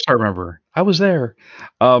 of course I remember. I was there.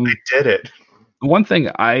 I Um, did it." one thing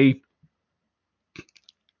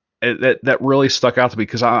that really stuck out to me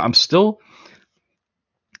because I'm still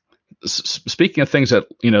speaking of things that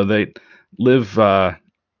they live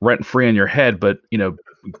rent free in your head, but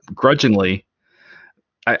grudgingly,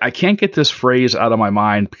 I can't get this phrase out of my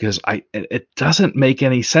mind because it doesn't make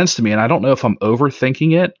any sense to me, and I don't know if I'm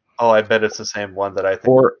overthinking it Oh, I bet it's the same one that I think.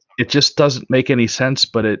 or it just doesn't make any sense.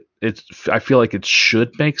 But I feel like it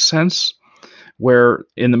should make sense. Where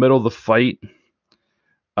in the middle of the fight,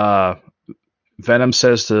 uh, Venom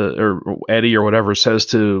says to or Eddie or whatever says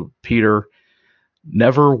to Peter,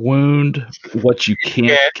 "Never wound what you can't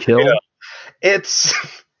Yeah, kill." it's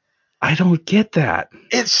I don't get that.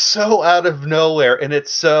 it's so out of nowhere, and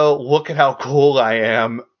it's so look at how cool I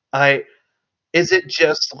am. I is it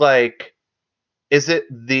just like is it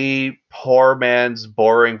the poor man's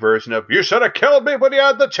boring version of "You should have killed me when you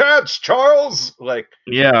had the chance, Charles"? Like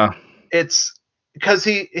Yeah, it's because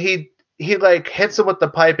he like hits him with the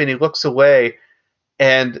pipe and he looks away,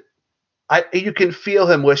 and I you can feel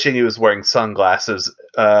him wishing he was wearing sunglasses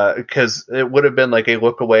because it would have been like a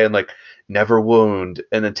look away and like never wound,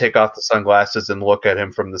 and then take off the sunglasses and look at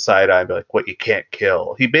him from the side eye and be like, "What you can't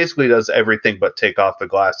kill." He basically does everything but take off the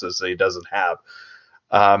glasses that he doesn't have.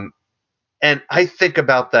 Um, and I think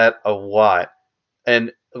about that a lot.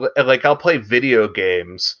 And like I'll play video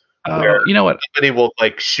games where you know what? somebody will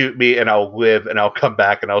like shoot me and I'll live and I'll come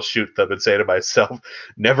back and I'll shoot them and say to myself,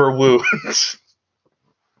 "Never wounds."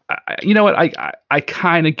 You know what? I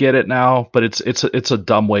kind of get it now, but it's a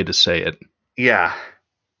dumb way to say it. Yeah,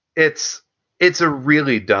 it's it's a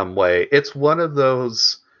really dumb way. It's one of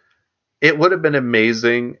those. It would have been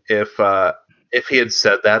amazing if he had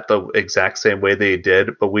said that the exact same way that he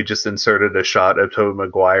did, but we just inserted a shot of Tobey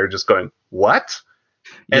Maguire just going, "What?"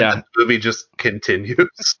 And Yeah, the movie just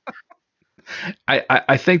continues.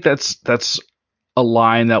 I think that's a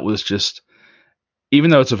line that was just, even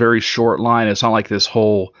though it's a very short line, it's not like this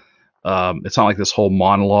whole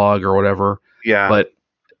monologue or whatever, Yeah. but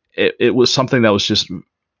it was something that was just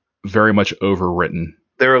very much overwritten.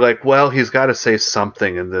 They were like, "Well, he's got to say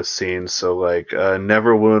something in this scene, so like,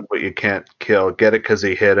 never wound what you can't kill. Get it because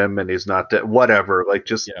he hit him and he's not dead. Whatever. Like,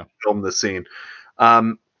 just Yeah. film the scene."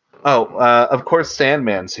 Um, of course,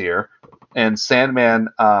 Sandman's here, and Sandman.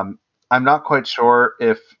 I'm not quite sure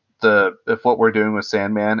if what we're doing with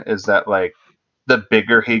Sandman is that like the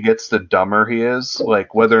bigger he gets, the dumber he is.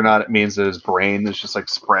 Like whether or not it means that his brain is just like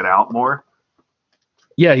spread out more.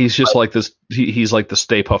 Yeah, he's just like this. He's like the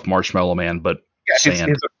Stay Puft Marshmallow Man, but Yeah, he's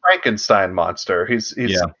sand. a Frankenstein monster. He's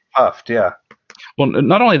Yeah. puffed. Yeah. Well,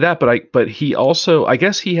 not only that, but he also, I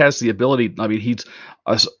guess, he has the ability. I mean,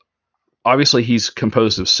 uh, obviously he's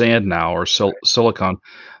composed of sand now or silicon,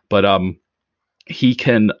 but he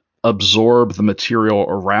can absorb the material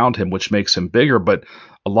around him, which makes him bigger. But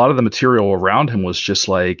a lot of the material around him was just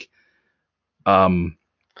like, um,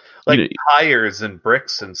 you Like know, tires and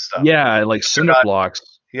bricks and stuff. yeah, like cinder blocks.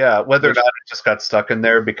 Yeah, whether or Which, not it just got stuck in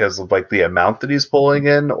there because of like the amount that he's pulling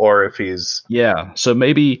in, or if he's yeah, so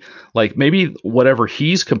maybe whatever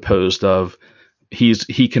he's composed of, he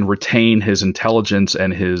can retain his intelligence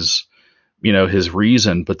and his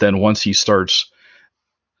reason. But then once he starts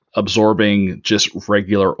absorbing just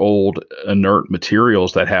regular old inert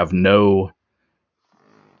materials that have no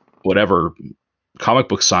whatever comic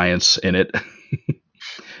book science in it,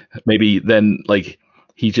 maybe then like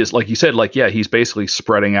he just, like you said, like, yeah, he's basically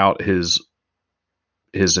spreading out his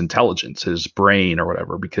intelligence, his brain or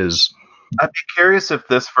whatever, because I'd be curious if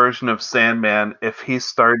this version of Sandman, if he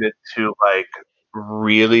started to like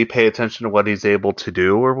really pay attention to what he's able to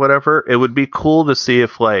do or whatever, it would be cool to see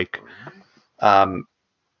if like um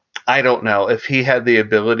I don't know, if he had the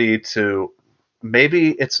ability to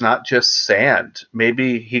maybe it's not just sand.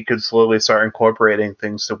 Maybe he could slowly start incorporating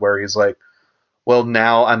things to where he's like, well,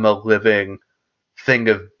 now I'm a living thing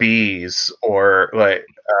of bees, or like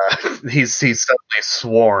he's suddenly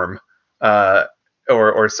swarm, uh,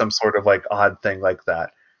 or some sort of like odd thing like that.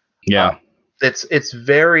 Uh, yeah,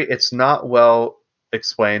 it's not well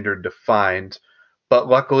explained or defined, but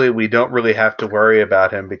luckily we don't really have to worry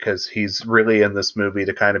about him because he's really in this movie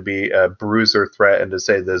to kind of be a bruiser threat and to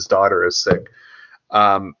say that his daughter is sick.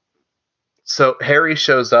 Um, So Harry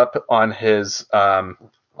shows up on his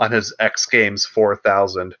X Games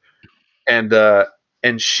 4000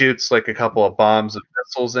 and shoots like a couple of bombs and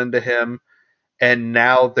missiles into him, and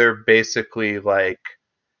now they're basically like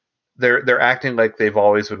they're acting like they've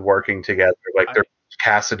always been working together, like they're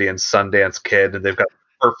Cassidy and Sundance Kid, and they've got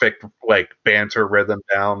perfect like banter rhythm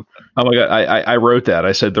down. Oh my god, I wrote that.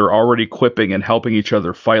 I said they're already quipping and helping each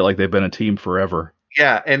other fight like they've been a team forever.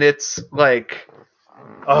 Yeah, and it's like,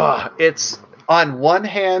 it's on one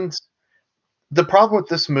hand, the problem with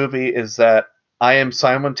this movie is that I am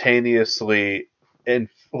simultaneously in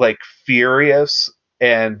like furious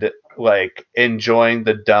and like enjoying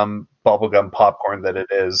the dumb bubblegum popcorn that it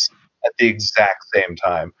is at the exact same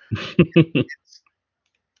time.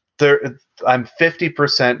 There, I'm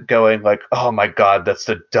 50% going like, oh my god, that's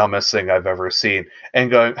the dumbest thing I've ever seen,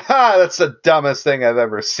 and going, ha, that's the dumbest thing I've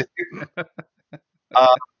ever seen.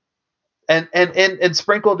 Uh, and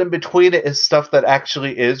sprinkled in between it is stuff that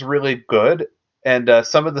actually is really good, and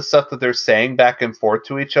some of the stuff that they're saying back and forth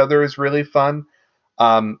to each other is really fun.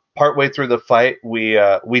 Partway through the fight, we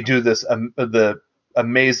do this the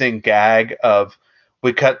amazing gag of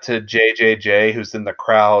we cut to JJJ who's in the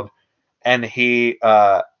crowd, and he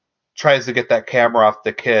tries to get that camera off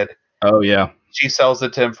the kid. Oh yeah. She sells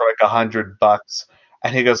it to him for like $100,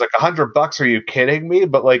 and he goes like, $100? Are you kidding me?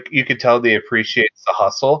 But like you could tell he appreciates the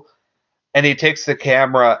hustle, and he takes the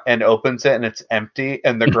camera and opens it, and it's empty,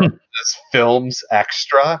 and the girl just films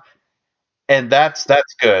extra, and that's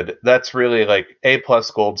good. That's really like A+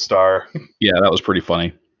 gold star. Yeah, that was pretty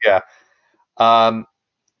funny. Yeah. Um.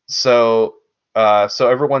 So so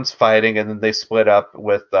everyone's fighting, and then they split up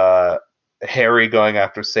with Harry going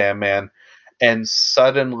after Sandman, and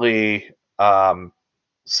suddenly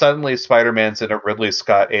Spider-Man's in a Ridley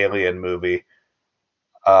Scott alien movie,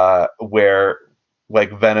 where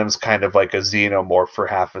like Venom's kind of like a xenomorph for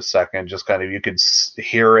half a second, just kind of you could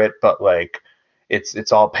hear it, but like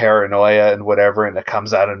it's all paranoia and whatever, and it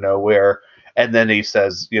comes out of nowhere, and then he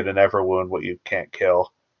says, "You to never wound what you can't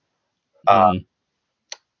kill." Uh, Mm.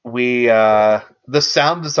 we The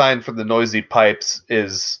sound design for the noisy pipes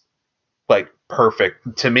is like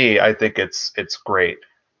perfect to me. I think it's great.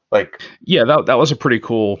 Like Yeah, that was a pretty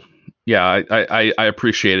cool. Yeah, I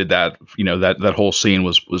appreciated that. You know, that whole scene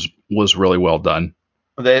was really well done.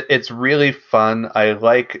 that it's really fun. I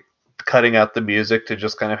like cutting out the music to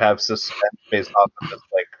just kind of have suspense based off of this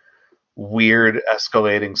like weird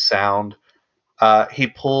escalating sound. Uh, he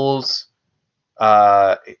pulls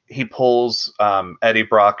uh, he pulls Eddie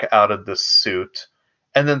Brock out of the suit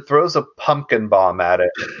and then throws a pumpkin bomb at it,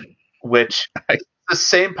 which the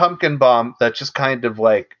same pumpkin bomb that just kind of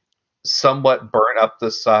like somewhat burnt up the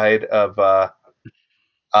side of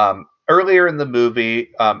earlier in the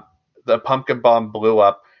movie. The pumpkin bomb blew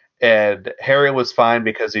up, and Harry was fine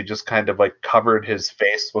because he just kind of like covered his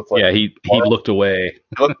face with like Yeah, he looked away.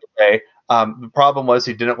 he looked away. The problem was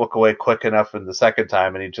he didn't look away quick enough in the second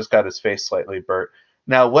time, and he just got his face slightly burnt.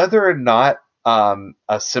 Now, whether or not a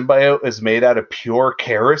symbiote is made out of pure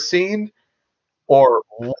kerosene or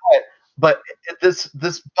what, but this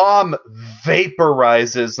bomb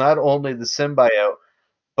vaporizes not only the symbiote,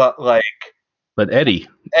 but like But Eddie,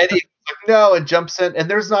 Eddie like, no, and jumps in, and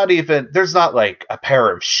there's not like a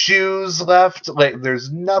pair of shoes left. Like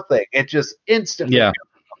there's nothing. It just instantly, yeah,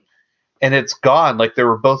 and it's gone. Like they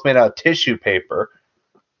were both made out of tissue paper.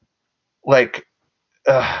 Like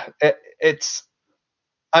it's.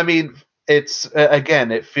 I mean, it's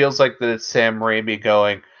again. It feels like that it's Sam Raimi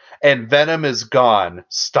going, and Venom is gone.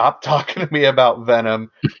 Stop talking to me about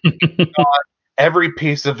Venom. Every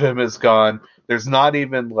piece of him is gone. There's not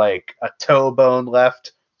even like a toe bone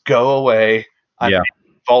left. Go away. I'm yeah,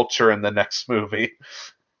 Vulture in the next movie.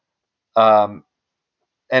 Um,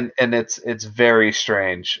 and it's very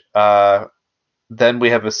strange. Then we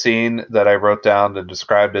have a scene that I wrote down and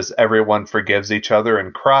described as everyone forgives each other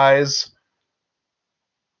and cries.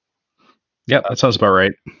 yeah. That sounds about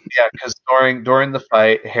right. Yeah, because during the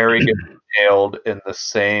fight, Harry gets impaled in the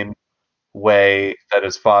same way that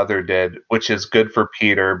his father did, which is good for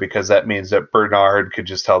Peter because that means that Bernard could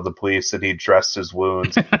just tell the police that he dressed his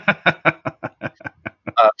wounds from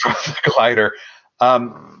the glider.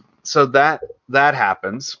 So that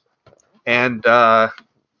happens, and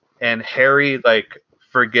Harry like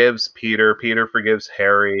forgives Peter. Peter forgives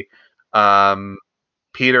Harry. Um,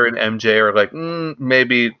 Peter and MJ are like,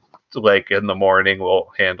 maybe like in the morning we'll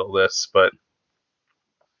handle this, but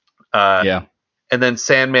uh, Yeah, and then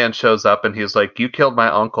Sandman shows up and he's like, "You killed my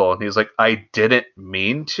uncle," and he's like, "I didn't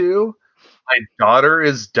mean to. My daughter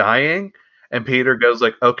is dying." And Peter goes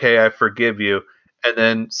like, "Okay, I forgive you." And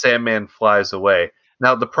then Sandman flies away.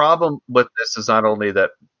 Now the problem with this is not only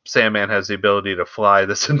that Sandman has the ability to fly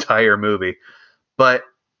this entire movie. But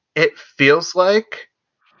it feels like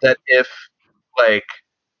that like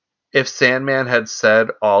if Sandman had said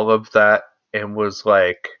all of that and was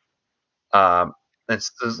like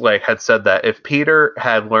like had said that if Peter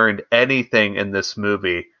had learned anything in this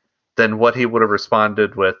movie, then what he would have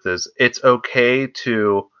responded with is it's okay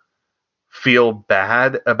to feel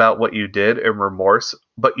bad about what you did and remorse,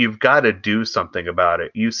 but you've got to do something about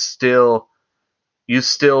it. You still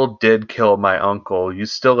did kill my uncle. You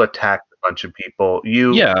still attacked a bunch of people.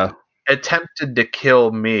 You Yeah, attempted to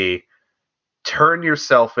kill me. Turn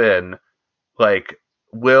yourself in. Like,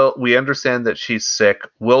 we understand that she's sick.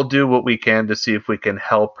 We'll do what we can to see if we can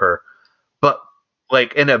help her. But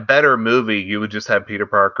like in a better movie, you would just have Peter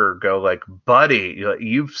Parker go like, "Buddy,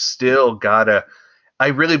 you've still gotta." I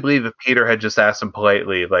really believe if Peter had just asked him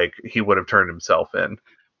politely, like he would have turned himself in.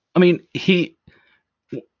 I mean, he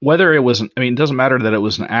whether it was, I mean, it doesn't matter that it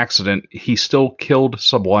was an accident. He still killed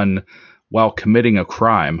someone while committing a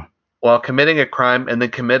crime. While committing a crime and then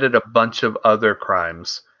committed a bunch of other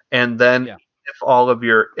crimes. And then Yeah.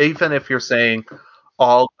 if even if you're saying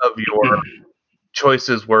all of your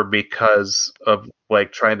choices were because of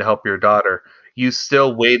like trying to help your daughter, you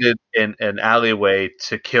still waited in an alleyway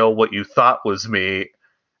to kill what you thought was me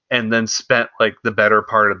and then spent like the better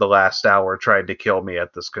part of the last hour trying to kill me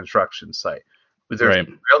at this construction site. There's Right.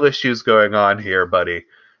 real issues going on here, buddy.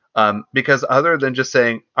 Because other than just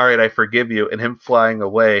saying, all right, I forgive you, and him flying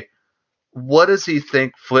away, what does he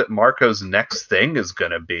think Flip Marco's next thing is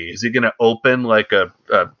going to be? Is he going to open like a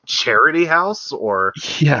charity house or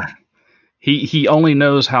Yeah. He only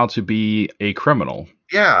knows how to be a criminal.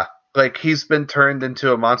 yeah, like he's been turned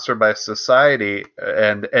into a monster by society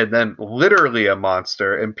and then literally a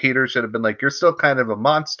monster and Peter should have been like you're still kind of a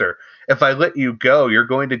monster. If I let you go, you're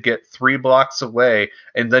going to get 3 blocks away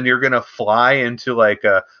and then you're going to fly into like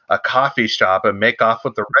a coffee shop and make off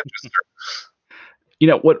with the register. You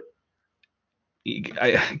know what?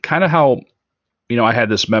 I kind of how I had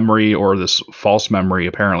this memory or this false memory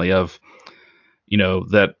apparently of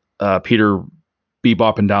that Peter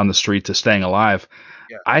bebopping down the street to staying alive.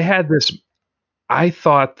 Yeah. I had this. I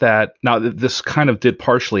thought that now this kind of did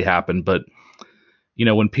partially happen, but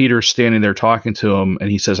when Peter's standing there talking to him and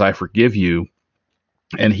he says, "I forgive you,"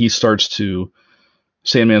 and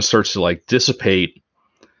Sandman starts to like dissipate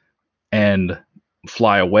and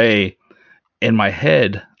fly away. In my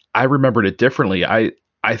head, I remembered it differently. I,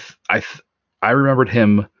 I, I remembered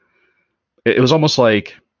him. It was almost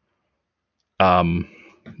like, um,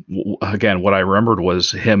 again, what I remembered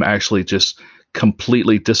was him actually just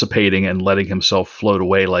completely dissipating and letting himself float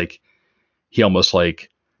away. Like he almost like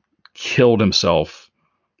killed himself.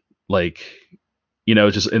 Like,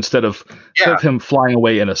 just instead Yeah, of him flying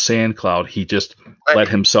away in a sand cloud, he just like let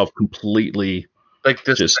himself completely like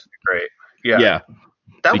just, disintegrate. Yeah. yeah,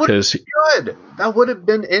 That would because have been good. That would have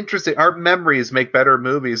been interesting. Our memories make better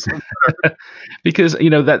movies. because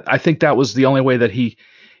that I think that was the only way that he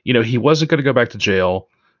wasn't going to go back to jail.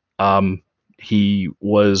 He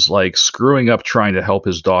was like screwing up trying to help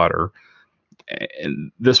his daughter,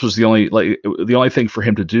 and this was the only thing for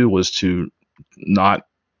him to do was to not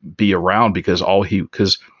be around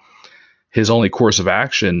because his only course of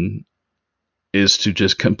action is to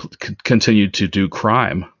just continue to do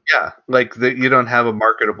crime. Yeah, like you don't have a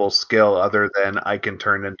marketable skill other than I can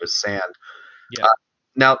turn into sand. Yeah. Uh,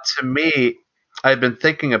 Now, to me, I've been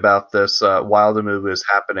thinking about this while the movie was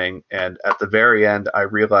happening, and at the very end, I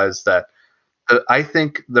realized that I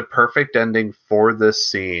think the perfect ending for this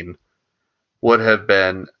scene would have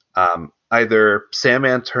been either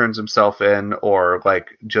Sandman turns himself in or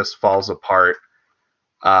like just falls apart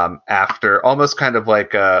after almost kind of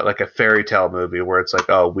like a fairy tale movie where it's like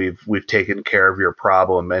oh we've taken care of your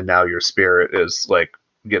problem and now your spirit is like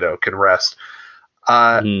can rest.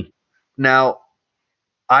 Hmm. Now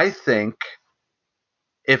I think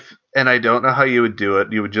if and I don't know how you would do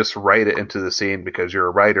it, you would just write it into the scene because you're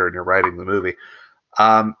a writer and you're writing the movie.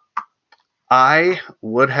 um, I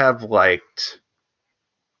would have liked,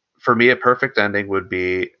 for me, a perfect ending would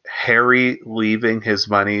be Harry leaving his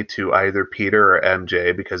money to either Peter or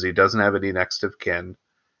MJ because he doesn't have any next of kin,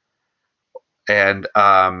 and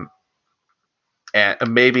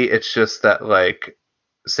and maybe it's just that like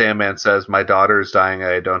Sandman says my daughter is dying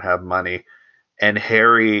and I don't have money, and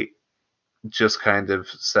Harry just kind of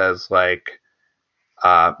says like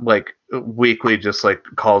weekly just like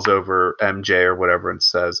calls over MJ or whatever and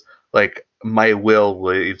says like my will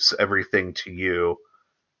leaves everything to you,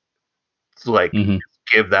 like Hmm.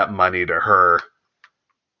 give that money to her,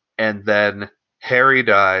 and then Harry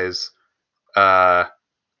dies. uh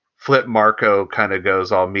Flip Marco kind of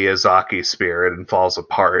goes all Miyazaki spirit and falls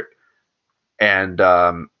apart, and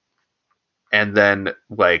then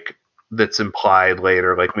like that's implied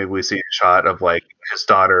later, like maybe we see a shot of like his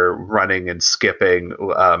daughter running and skipping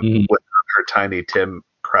Mhm. with her tiny Tim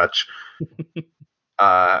crutch.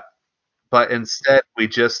 Uh, but instead, we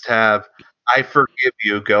just have, I forgive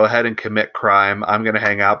you, go ahead and commit crime. I'm going to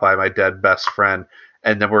hang out by my dead best friend.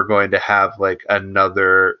 And then we're going to have like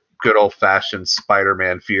another good old fashioned Spider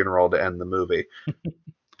Man funeral to end the movie.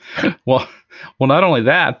 Well, not only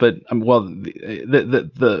that, but well,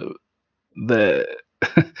 the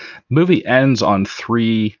movie ends on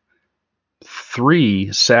three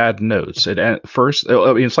sad notes. First,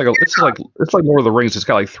 I mean, it's like Lord of the Rings. It's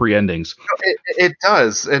got like three endings. It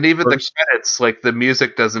does. And even the First, credits, like the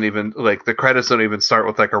music doesn't even, like the credits don't even start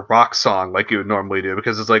with like a rock song like you would normally do,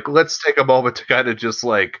 because it's like, let's take a moment to kind of just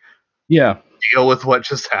like yeah, deal with what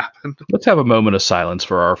just happened. let's have a moment of silence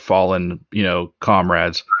for our fallen,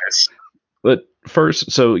 comrades. But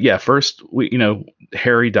first, so yeah, first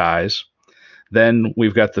Harry dies. Then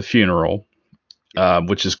we've got the funeral,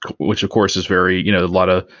 which of course is very, a lot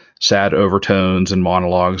of sad overtones and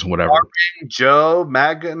monologues and whatever. Joe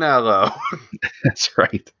Manganiello, That's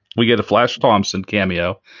right. We get a Flash Thompson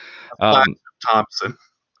cameo. Flash Um, Thompson,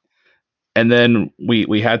 and then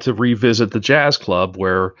we had to revisit the jazz club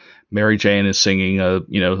where Mary Jane is singing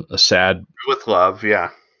a sad. with love, yeah.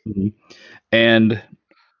 Mhm. And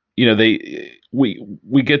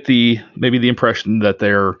we get maybe the impression that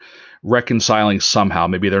they're reconciling somehow.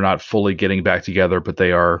 Maybe they're not fully getting back together, but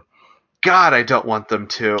they are God, I don't want them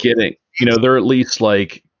to. getting. They're at least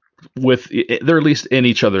like they're at least in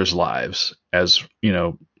each other's lives as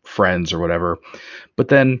friends or whatever. But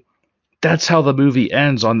then that's how the movie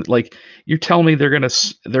ends. On like you're telling me they're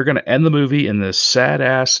gonna end the movie in this sad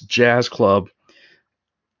ass jazz club,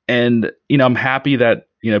 and I'm happy that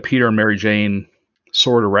Peter and Mary Jane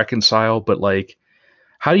sort of reconcile, but like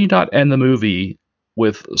how do you not end the movie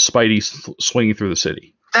with Spidey swinging through the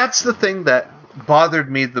city? That's the thing that bothered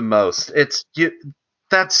me the most. It's you.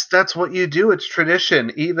 That's what you do. It's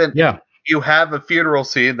tradition. Even Yeah. you have a funeral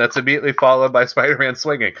scene that's immediately followed by Spider-Man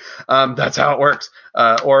swinging. That's how it works.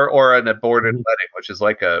 Or an aborted Mhm. wedding, which is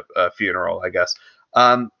like a funeral, I guess.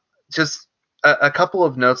 Um, just a couple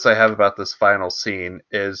of notes I have about this final scene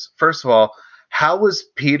is, first of all, how was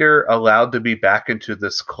Peter allowed to be back into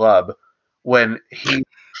this club when he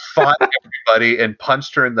fought everybody and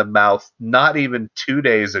punched her in the mouth not even 2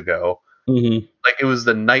 days ago? Mhm. Like it was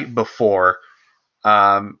the night before.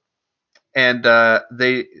 Um, and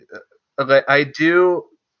I do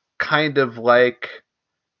kind of like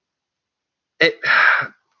it.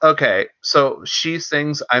 Okay, so she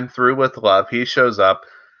sings "I'm Through with Love." He shows up,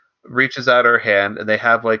 reaches out her hand, and they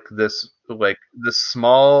have like this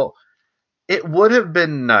small. It would have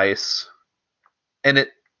been nice, and it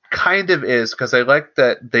kind of is, because I like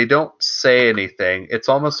that they don't say anything. It's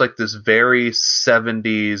almost like this very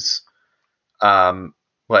 70s, um,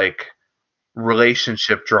 like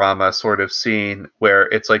relationship drama sort of scene where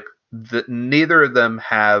it's like neither of them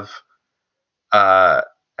uh,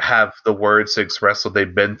 have the words to express what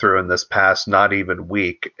they've been through in this past not even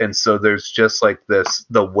week, and so there's just like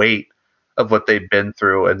the weight of what they've been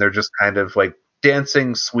through, and they're just kind of like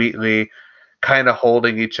dancing sweetly, kind of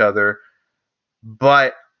holding each other,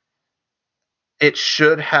 but it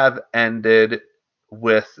should have ended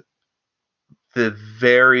with the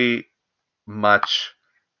very much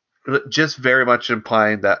just very much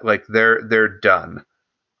implying that like they're done.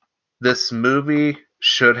 This movie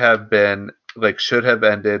should have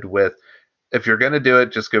ended with, if you're gonna do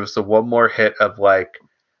it, just give us the one more hit of like,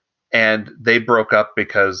 and they broke up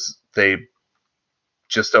because they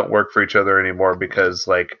just don't work for each other anymore, because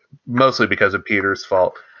like mostly because of Peter's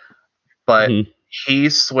fault. But Mhm. he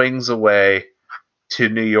swings away to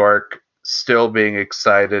New York, still being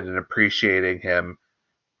excited and appreciating him,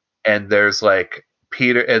 and there's like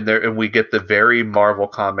Peter, and we get the very Marvel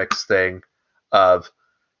Comics thing of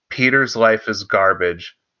Peter's life is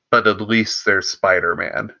garbage, but at least there's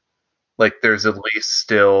Spider-Man. Like there's at least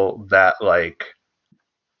still that like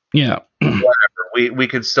Yeah. whatever. We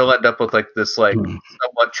could still end up with like this like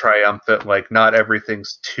somewhat triumphant, like not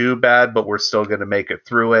everything's too bad, but we're still gonna make it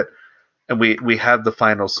through it. And we have the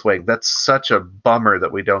final swing. That's such a bummer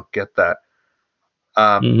that we don't get that.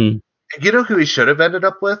 Um, Mhm. you know who we should have ended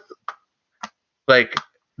up with? Like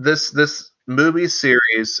this movie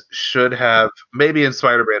series should have, maybe in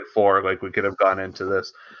Spider-Man 4, like we could have gone into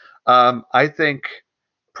this. I think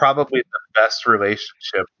probably the best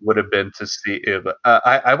relationship would have been to see if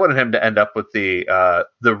I wanted him to end up with the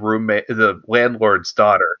roommate, the landlord's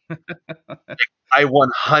daughter. I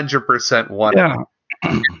 100% wanted Yeah.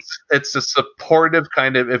 it's a supportive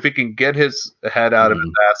kind of, if he can get his head out of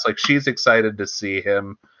his ass, like she's excited to see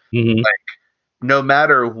him. Mm-hmm. Like no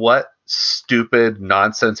matter what stupid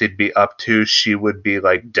nonsense he'd be up to, she would be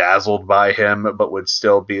like dazzled by him, but would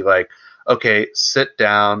still be like, okay, sit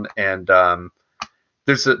down. And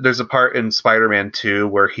there's a part in Spider-Man 2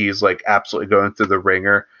 where he's like absolutely going through the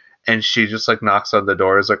ringer, and she just like knocks on the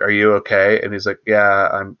door, is like, "Are you okay?" And he's like, "Yeah,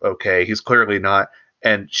 I'm okay." He's clearly not,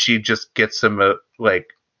 and she just gets him a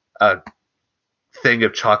thing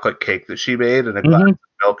of chocolate cake that she made and a glass of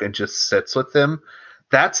milk, and just sits with him.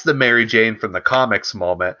 That's the Mary Jane from the comics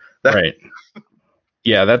moment. Right.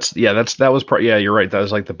 Yeah, that was yeah, you're right. That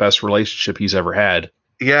was like the best relationship he's ever had.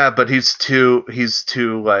 Yeah, but he's too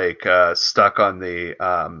like stuck on the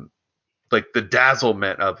like the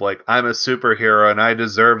dazzlement of like, I'm a superhero and I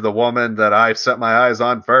deserve the woman that I set my eyes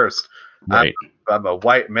on first. I'm, Right. I'm a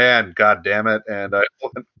white man, god damn it, and I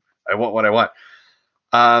want what I want.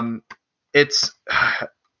 Um, it's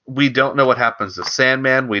we don't know what happens to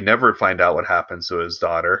Sandman. We never find out what happens to his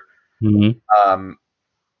daughter. Mm-hmm. Um,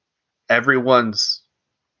 everyone's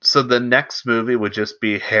so the next movie would just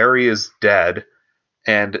be Harry is dead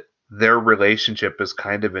and their relationship is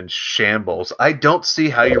kind of in shambles. I don't see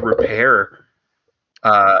how you repair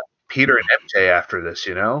uh, Peter and MJ after this,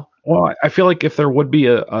 you know? Well, I feel like if there would be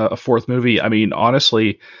a fourth movie, I mean,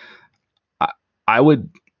 honestly, I, I would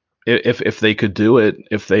if they could do it,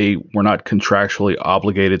 if they were not contractually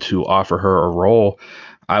obligated to offer her a role,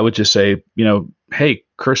 I would just say, hey,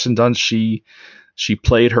 Kirsten Dunst, she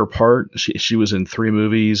played her part. She was in 3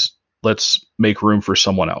 movies. Let's make room for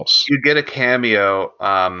someone else. You get a cameo,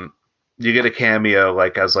 you get a cameo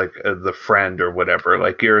like as like the friend or whatever.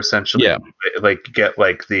 Like you're essentially Yeah. like get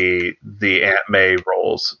like the Aunt May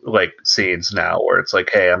roles like scenes now where it's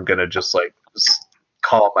like, hey, I'm gonna just like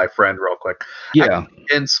call my friend real quick. Yeah.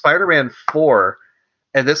 In Spider-Man 4,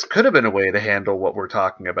 and this could have been a way to handle what we're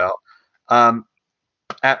talking about. Um,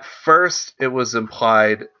 at first, it was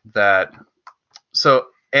implied that so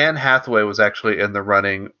Anne Hathaway was actually in the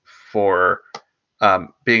running for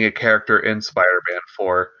being a character in Spider-Man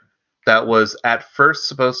 4 that was at first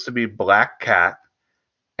supposed to be Black Cat,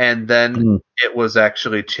 and then Mm. it was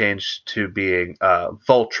actually changed to being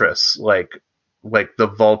Vultress, like the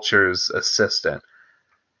Vulture's assistant.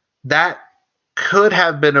 That could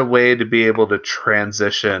have been a way to be able to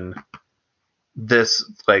transition this,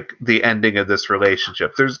 like the ending of this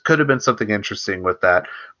relationship. There's could have been something interesting with that,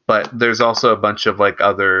 but there's also a bunch of like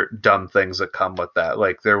other dumb things that come with that.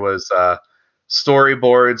 Like there was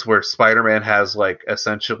storyboards where Spider-Man has like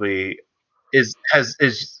essentially is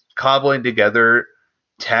cobbling together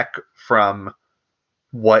tech from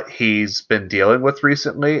what he's been dealing with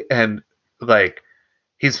recently, and like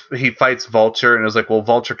he fights Vulture and is like, well,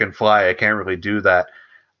 Vulture can fly, I can't really do that.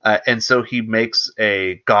 And so he makes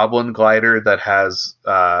a goblin glider that has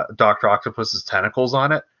Doctor Octopus's tentacles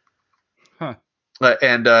on it. Huh.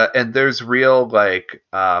 And there's real like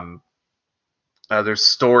there's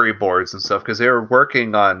storyboards and stuff because they were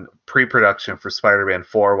working on pre-production for Spider-Man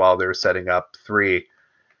 4 while they were setting up 3,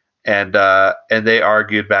 and they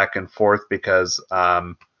argued back and forth because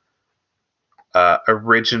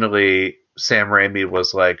originally Sam Raimi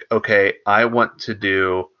was like, okay, I want to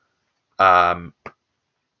do um,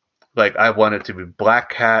 like I want it to be Black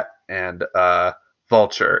Cat and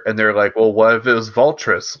Vulture, and they're like, well, what if it was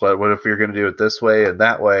Vultress? What if you're going to do it this way and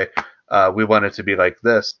that way? We want it to be like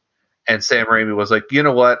this. And Sam Raimi was like, you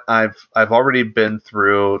know what? I've already been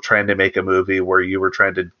through trying to make a movie where you were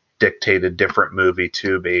trying to dictate a different movie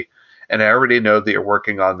to me, and I already know that you're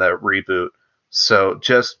working on that reboot. So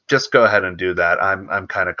just go ahead and do that. I'm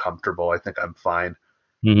kind of comfortable. I think I'm fine.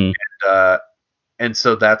 Mm-hmm. Uh, and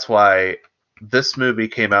so that's why this movie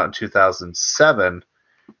came out in 2007.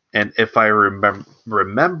 And if I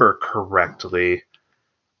remember correctly,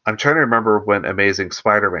 I'm trying to remember when Amazing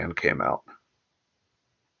Spider-Man came out.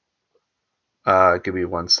 Give me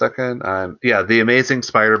 1 second. Yeah, The Amazing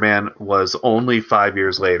Spider-Man was only 5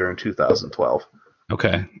 years later in 2012.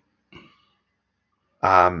 Okay.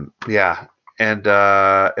 Yeah, and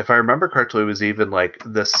if I remember correctly, it was even like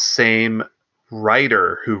the same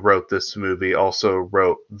writer who wrote this movie also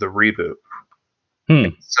wrote the reboot. Hmm.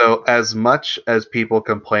 So as much as people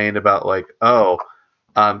complain about like, oh,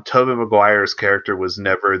 Tobey Maguire's character was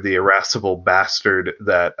never the irascible bastard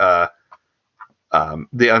that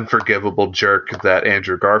the unforgivable jerk that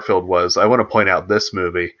Andrew Garfield was, I want to point out this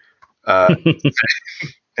movie uh,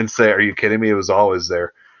 and say, are you kidding me? It was always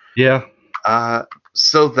there. Yeah. Uh,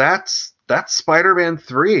 so that's Spider-Man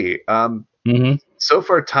 3. Mm-hmm. So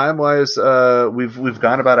far, time wise, we've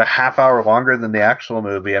gone about a half hour longer than the actual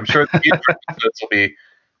movie. I'm sure the future episodes will be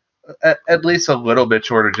at least a little bit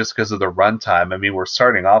shorter just because of the runtime. I mean, we're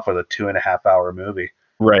starting off with a 2.5 hour movie.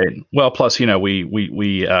 Right. Well, plus, we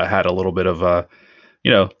had a little bit of a,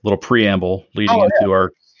 little preamble leading Oh into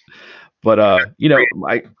our, but, yeah,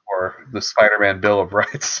 for the Spider-Man Bill of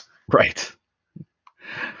Rights. right.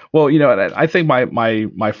 Well, and I think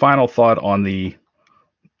my final thought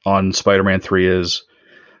on Spider-Man 3 is,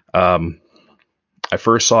 um, I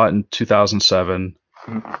first saw it in 2007.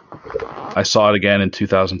 I saw it again in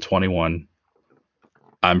 2021.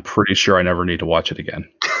 I'm pretty sure I never need to watch it again.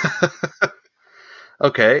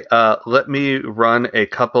 Okay, let me run a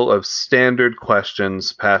couple of standard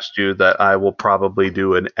questions past you that I will probably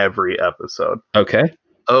do in every episode. Okay.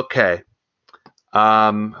 Okay.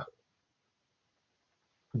 Um,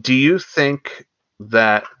 do you think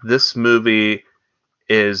that this movie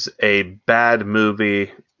is a bad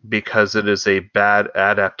movie because it is a bad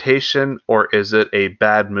adaptation, or is it a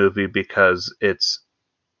bad movie because it's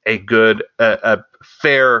a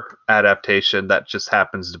fair adaptation that just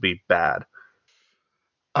happens to be bad?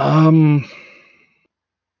 Um,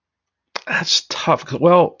 that's tough.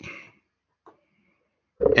 Well,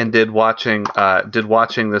 And did watching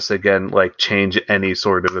this again like change any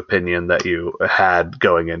sort of opinion that you had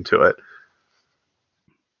going into it?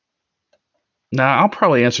 now I'll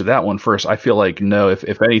probably answer that one first. I feel like no,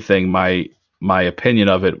 if anything, my opinion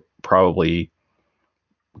of it probably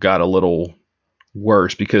got a little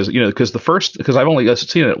worse because because I've only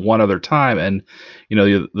seen it one other time, and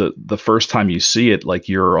the first time you see it, like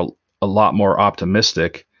you're a lot more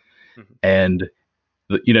optimistic, Mhm. and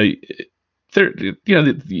the, you know there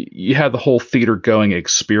you have the whole theater going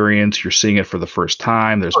experience. You're seeing it for the first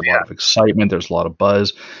time. There's Oh a lot of excitement. There's a lot of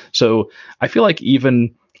buzz. So I feel like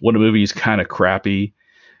even when a movie is kind of crappy,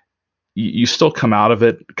 you still come out of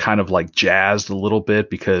it kind of like jazzed a little bit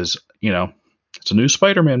because it's a new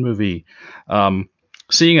Spider-Man movie. Um,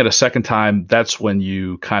 Seeing it a second time, that's when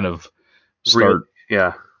you kind of Really? start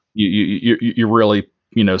Yeah. you really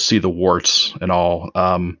see the warts and all.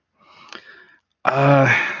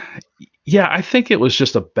 Uh, yeah, I think it was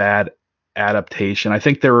just a bad adaptation. I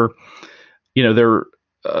think there were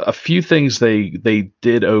a few things they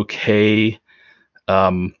did okay.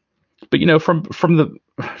 Um, but from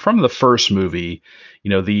the first movie, you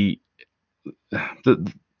know the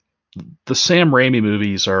the Sam Raimi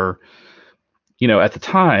movies are, at the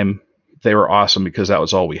time they were awesome because that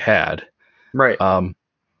was all we had. Right. Um,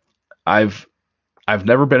 I've I've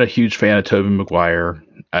never been a huge fan of Tobey Maguire.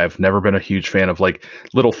 I've never been a huge fan of like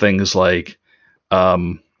little things like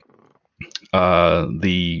um,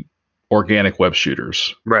 the organic web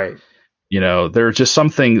shooters. Right. There are just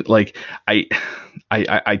something like I,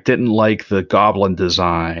 I didn't like the Goblin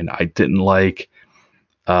design. I didn't like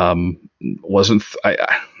wasn't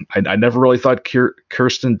I never really thought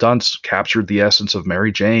Kirsten Dunst captured the essence of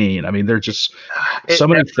Mary Jane. I mean, there are just It so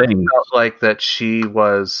many never things. felt like that she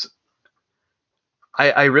was.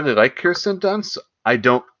 I really like Kirsten Dunst. I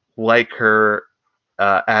don't like her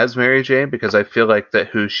as Mary Jane because I feel like that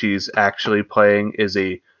who she's actually playing is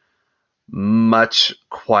a much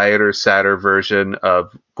quieter, sadder version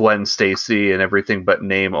of Gwen Stacy and everything but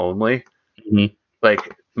name only. Mhm.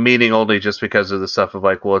 Like meaning only just because of the stuff of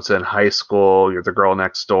like, well, it's in high school, you're the girl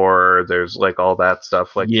next door, there's like all that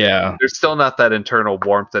stuff. Like Yeah. there's still not that internal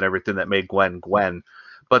warmth and everything that made Gwen Gwen.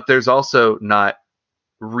 But there's also not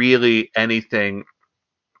really anything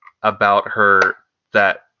about her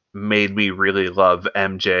that made me really love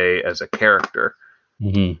MJ as a character.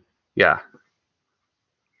 Hmm. Yeah.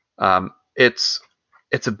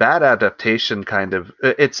 It's a bad adaptation kind of.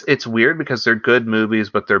 It's weird because they're good movies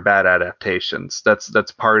but they're bad adaptations.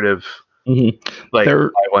 That's part of Hmm. like They're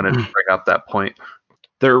I wanted to bring up that point.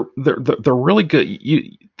 they're really good.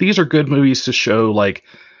 These are good movies to show. Like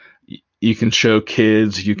you can show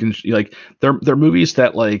kids. You can like they're movies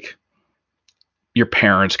that like your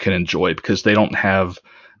parents can enjoy because they don't have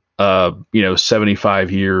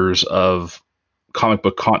 75 years of comic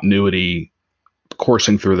book continuity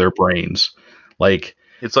coursing through their brains. Like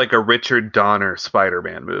It's like a Richard Donner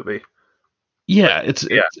Spider-Man movie. Like, yeah,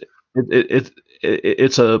 yeah.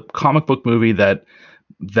 it's a comic book movie that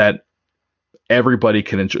everybody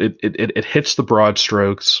can enjoy. It hits the broad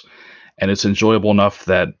strokes and it's enjoyable enough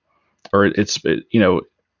that, or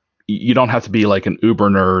you don't have to be like an uber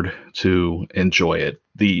nerd to enjoy it.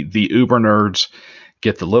 The uber nerds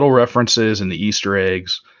get the little references and the Easter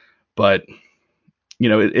eggs, but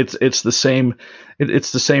it's the same.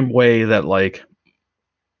 It's the same way that like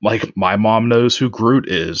my mom knows who Groot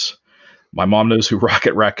is. My mom knows who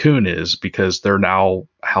Rocket Raccoon is because they're now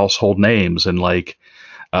household names, and like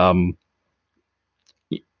um,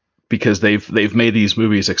 because they've made these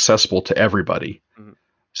movies accessible to everybody. Mhm.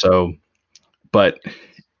 So, but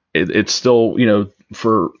it's still,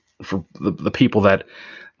 for the people that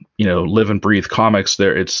live and breathe comics,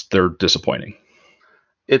 they're disappointing.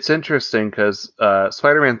 It's interesting because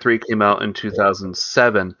Spider-Man 3 came out in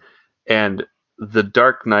 2007, and The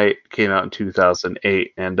Dark Knight came out in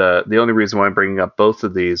 2008. And the only reason why I'm bringing up both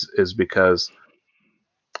of these is because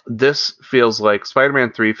this feels like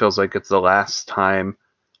Spider-Man 3 feels like it's the last time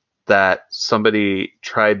that somebody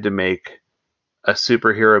tried to make a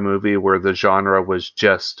superhero movie where the genre was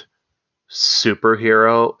just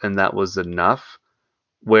superhero and that was enough.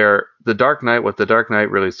 Where what the Dark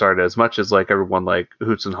Knight really started, as much as like everyone like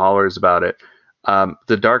hoots and hollers about it,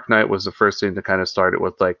 the Dark Knight was the first thing to kind of start it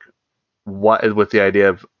with like what with the idea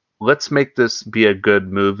of let's make this be a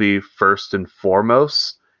good movie first and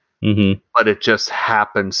foremost, Mm-hmm. but it just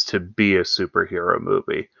happens to be a superhero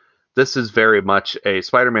movie. This is very much a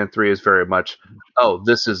Spider-Man 3 is very much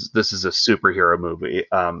this is a superhero movie,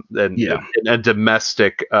 Yeah. and a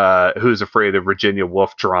domestic Who's Afraid of Virginia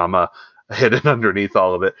Woolf drama hidden underneath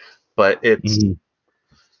all of it. But Mm-hmm.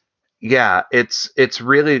 it's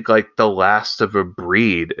really like the last of a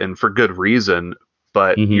breed, and for good reason.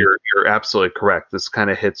 But Mm-hmm. you're absolutely correct. This kind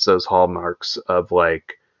of hits those hallmarks of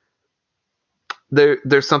like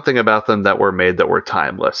there's something about them that were made that were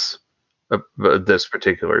timeless. This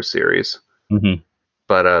particular series, Mm-hmm.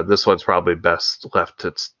 but this one's probably best left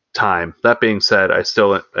its time. That being said, I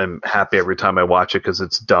still am happy every time I watch it because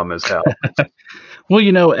it's dumb as hell. Well,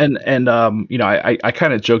 I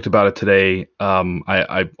kind of joked about it today.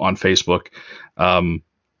 I on Facebook, um,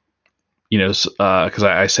 because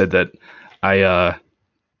I said that I,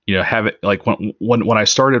 have it like when I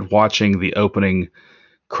started watching the opening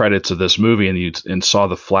credits of this movie and saw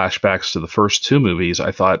the flashbacks to the first two movies,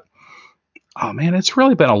 I thought, oh man, it's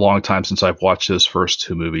really been a long time since I've watched those first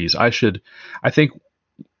two movies. I think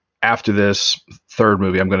after this third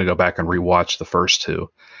movie, I'm going to go back and rewatch the first two,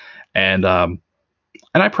 and and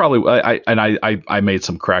I probably I made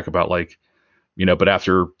some crack about like, but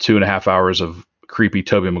after 2.5 hours of creepy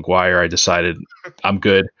Tobey Maguire, I decided I'm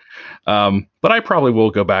good. But I probably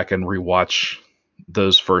will go back and rewatch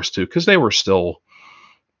those first two because they were still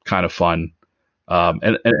kind of fun.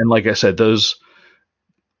 And like I said, those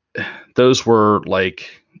were like,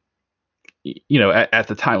 at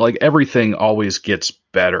the time, like everything always gets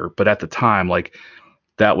better, but at the time, like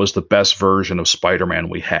that was the best version of Spider-Man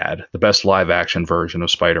we had, the best live action version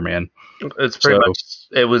of Spider-Man. It's pretty So much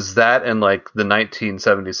it was that and like the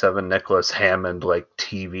 1977 Nicholas Hammond like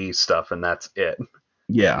TV stuff, and that's it.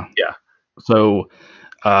 yeah, Yeah, so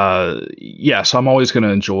yeah, so I'm always going to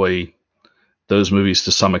enjoy those movies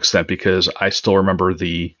to some extent because I still remember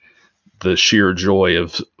the sheer joy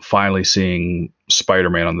of finally seeing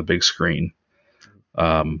Spider-Man on the big screen.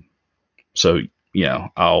 Um, so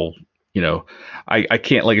I'll you know I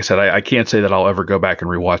can't, like I said, I can't say that I'll ever go back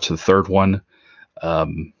and rewatch the third one.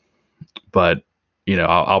 Um, but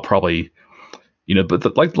I'll probably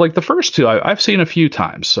but like the first two I've seen a few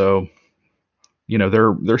times, so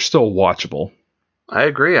they're still watchable. I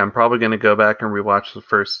agree. I'm probably going to go back and rewatch the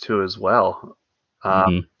first two as well. Uh,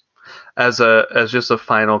 Hmm. as just a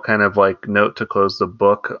final kind of like note to close the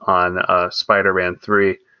book on Spider-Man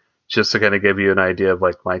 3, just to kind of give you an idea of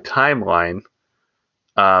like my timeline.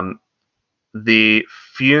 Um, the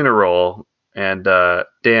funeral and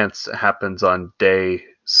dance happens on day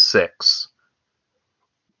 6,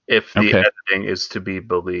 if the Okay. editing is to be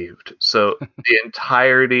believed. So the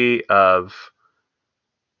entirety of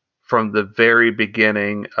from the very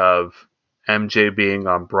beginning of MJ being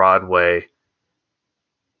on Broadway,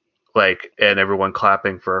 like, and everyone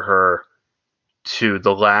clapping for her, to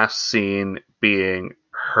the last scene being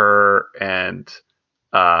her and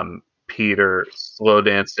Peter slow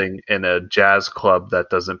dancing in a jazz club that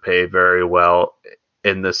doesn't pay very well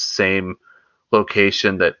in the same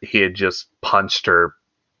location that he had just punched her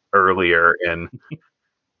earlier in,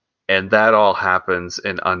 and that all happens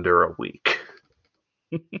in under a week.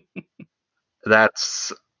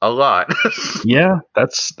 That's a lot. Yeah,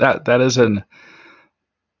 that's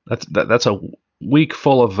a week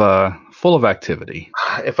full of activity.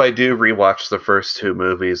 If I do rewatch the first two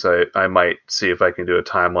movies, I might see if I can do a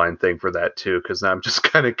timeline thing for that too, because I'm just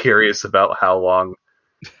kind of curious about um,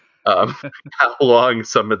 how long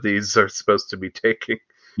some of these are supposed to be taking.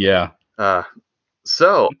 Yeah, Uh,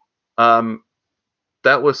 so, um,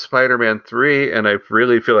 that was Spider-Man 3, and I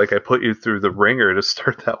really feel like I put you through the ringer to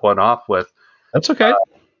start that one off with. that's okay.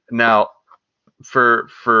 Now, for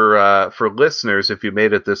listeners, if you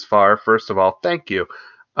made it this far, first of all, thank you.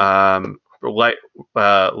 Like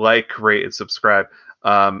rate, and subscribe.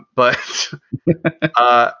 But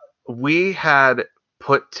uh, we had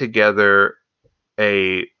put together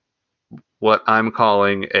a what I'm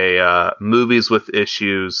calling a movies with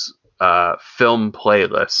issues film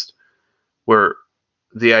playlist, where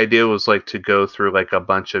the idea was like to go through like a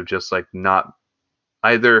bunch of just like not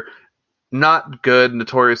either not good,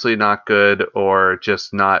 notoriously not good, or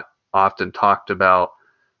just not often talked about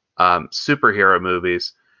superhero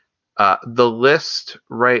movies. The list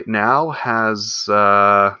right now has,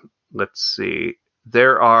 let's see,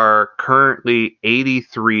 there are currently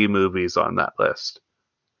 83 movies on that list.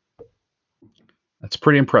 That's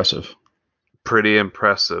pretty impressive. Pretty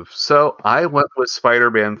impressive. So I went with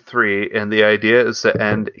Spider-Man 3, and the idea is to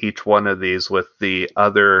end each one of these with the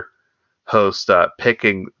other host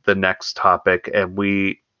picking the next topic, and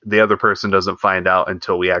the other person doesn't find out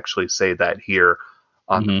until we actually say that here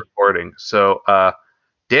on the recording. So,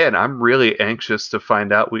 Dan, I'm really anxious to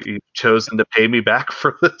find out what you've chosen to pay me back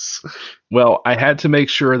for this. Well, I had to make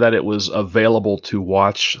sure that it was available to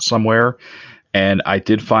watch somewhere, and I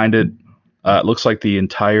did find it. It looks like the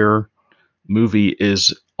entire movie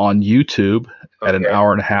is on YouTube at an Okay.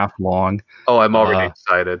 hour and a half long. Oh, I'm already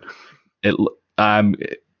excited. I'm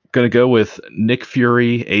going to go with Nick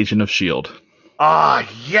Fury, Agent of S.H.I.E.L.D., Ah,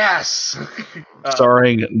 yes!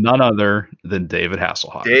 starring none other than David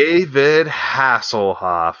Hasselhoff. David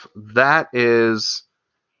Hasselhoff. That is.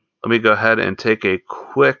 Let me go ahead and take a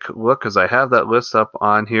quick look because I have that list up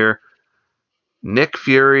on here. Nick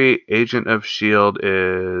Fury, Agent of S.H.I.E.L.D.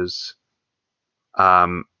 is.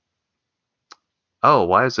 Um, oh,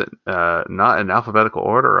 why is it not in alphabetical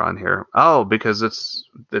order on here? Oh, because it's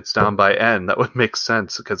down by N. That would make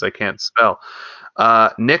sense because I can't spell.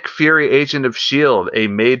 Nick Fury, Agent of S.H.I.E.L.D., a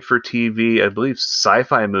made-for-TV, I believe,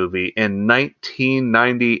 sci-fi movie in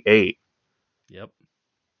 1998. Yep.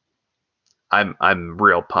 I'm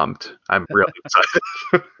real pumped. I'm really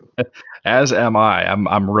excited. As am I.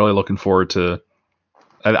 I'm really looking forward to.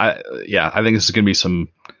 I think this is going to be some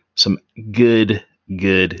good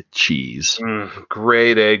cheese.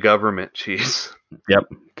 Grade A government cheese. Yep.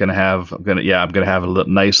 I'm gonna have a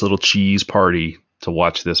nice little cheese party to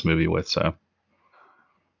watch this movie with. So.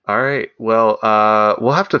 All right. Well,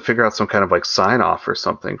 we'll have to figure out some kind of like sign off or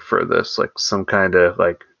something for this, like some kind of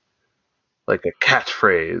like a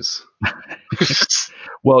catchphrase.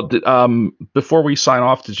 Well, before we sign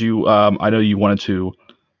off, did you? I know you wanted to.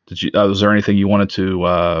 Did you? Was there anything you wanted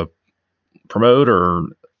to promote or?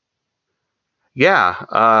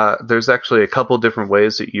 Yeah, there's actually a couple different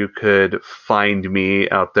ways that you could find me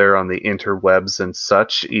out there on the interwebs and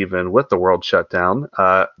such, even with the world shut down.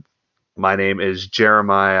 My name is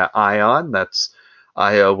Jeremiah Ion. That's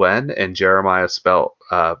ION, and Jeremiah spelled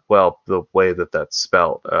well the way that that's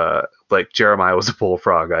spelled, like Jeremiah was a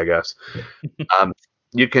bullfrog, I guess. Um,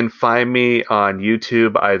 you can find me on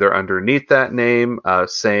YouTube either underneath that name,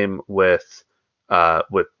 same with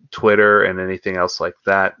Twitter and anything else like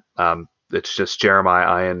that. It's just Jeremiah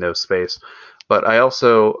Ion, no space. But I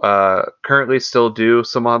also currently still do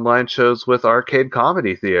some online shows with Arcade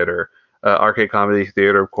Comedy Theater. Arcade Comedy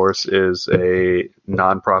Theater, of course, is a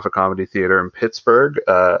nonprofit comedy theater in Pittsburgh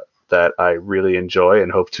that I really enjoy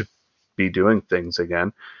and hope to be doing things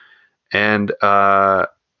again. And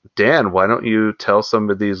Dan, why don't you tell some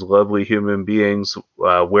of these lovely human beings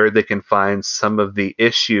where they can find some of the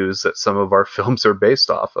issues that some of our films are based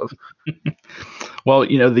off of? Well,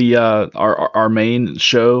 the our main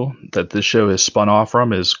show that this show is spun off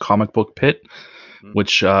from is Comic Book Pit,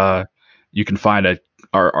 which you can find at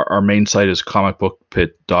our main site is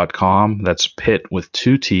comicbookpit.com. That's Pit with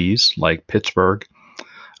two T's, like Pittsburgh.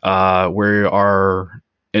 Where are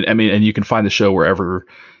and you can find the show wherever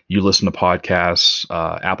you listen to podcasts,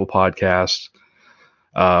 Apple Podcasts,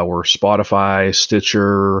 or Spotify,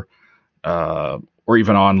 Stitcher, or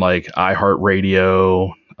even on like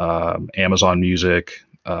iHeartRadio, Amazon Music.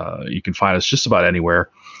 You can find us just about anywhere,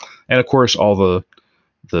 and of course all the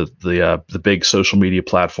big social media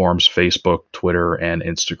platforms: Facebook, Twitter, and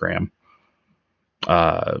Instagram.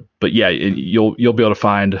 But yeah, you'll be able to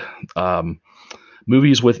find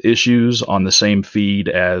movies with issues on the same feed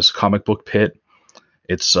as Comic Book Pit.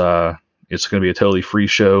 It's going to be a totally free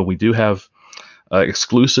show. We do have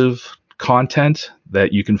exclusive content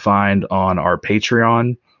that you can find on our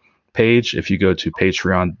Patreon page. If you go to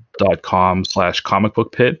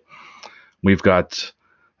patreon.com/comicbookpit, we've got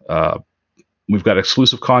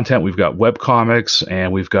exclusive content. We've got web comics,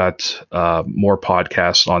 and we've got more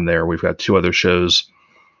podcasts on there. We've got two other shows.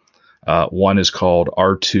 One is called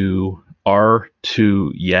R2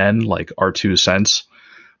 Yen, like R2 cents,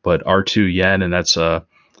 but R2 Yen, and that's a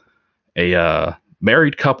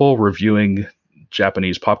married couple reviewing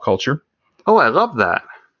Japanese pop culture. Oh, I love that.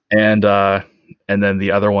 And then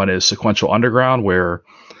the other one is Sequential Underground, where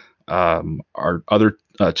our other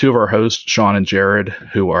two of our hosts, Sean and Jared,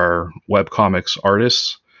 who are webcomics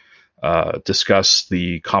artists, discuss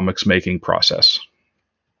the comics making process.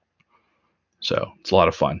 So it's a lot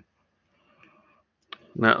of fun.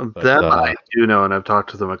 Now, them I do know, and I've talked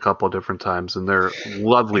to them a couple of different times, and they're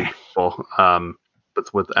lovely people,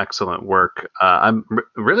 but with excellent work. I'm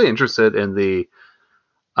really interested in the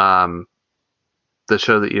show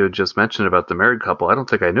that you had just mentioned about the married couple. I don't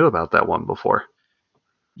think I knew about that one before.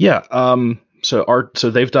 Yeah. So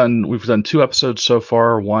we've done 2 episodes so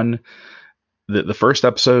far. One, the first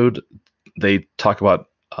episode, they talk about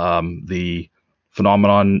the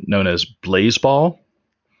phenomenon known as blazeball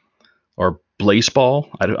or blazeball.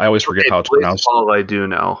 I always forget how it's pronounced. Blazeball, I do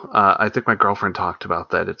know. I think my girlfriend talked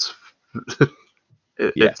about that. It's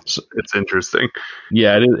it's interesting.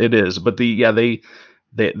 Yeah, it is. But they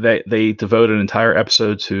devote an entire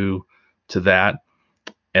episode to that,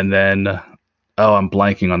 and then I'm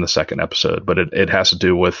blanking on the second episode, but it has to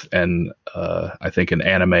do with I think an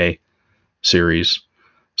anime series.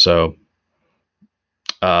 So,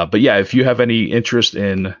 but yeah, if you have any interest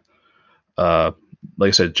in, like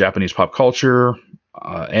I said, Japanese pop culture,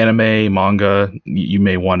 anime, manga, you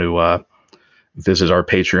may want to visit our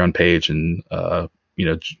Patreon page and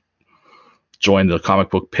join the Comic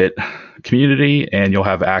Book Pit community, and you'll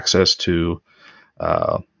have access to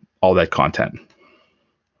all that content.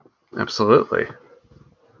 Absolutely.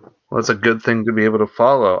 Well, it's a good thing to be able to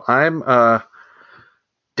follow.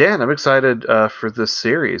 Dan, I'm excited for this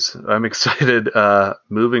series. I'm excited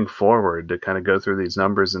moving forward to kind of go through these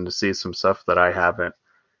numbers and to see some stuff that I haven't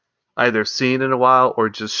either seen in a while or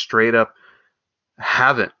just straight up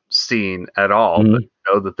haven't seen at all, but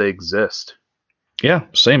know that they exist. Yeah,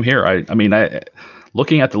 same here. I mean,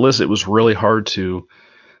 looking at the list, it was really hard to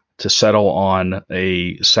settle on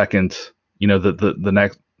a second,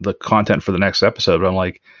 the content for the next episode. But I'm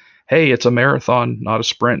like, hey, it's a marathon, not a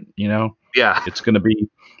sprint. Yeah, it's going to be,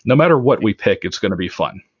 no matter what we pick, it's going to be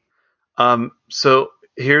fun. So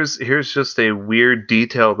here's just a weird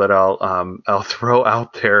detail that I'll throw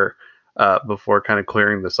out there before kind of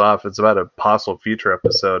clearing this off. It's about a possible future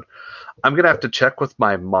episode. I'm gonna have to check with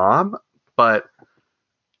my mom, but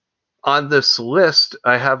on this list,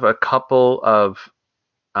 I have a couple of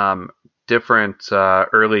different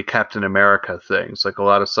early Captain America things, like a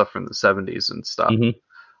lot of stuff from the 70s and stuff.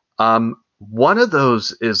 One of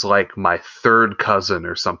those is like my third cousin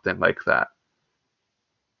or something like that.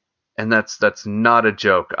 And that's not a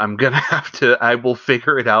joke. I'm going to have to, I will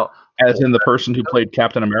figure it out. As in the person who played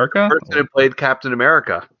Captain America? The person who played Captain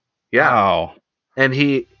America. Yeah. Wow. And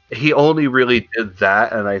he only really did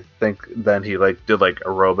that, and I think then he did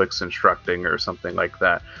aerobics instructing or something like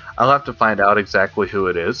that. I'll have to find out exactly who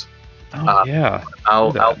it is. Yeah.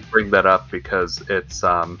 I'll bring that up because it's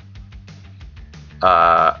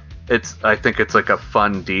I think it's like a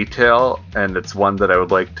fun detail, and it's one that I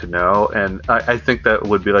would like to know, and I think that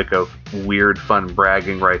would be like a weird fun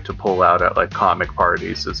bragging right to pull out at like comic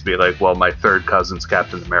parties, is be like, well, my third cousin's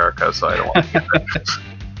Captain America, so I don't want to get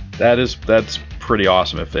that. That's pretty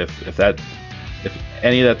awesome. If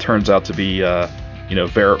any of that turns out to be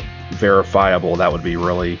verifiable, that would be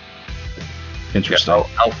really interesting. Yeah,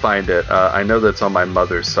 I'll find it. I know that's on my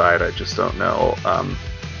mother's side. I just don't know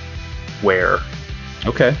where.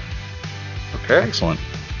 Okay. Excellent.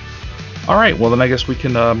 All right. Well, then I guess we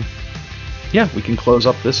can close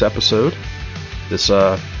up this episode. This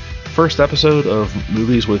first episode of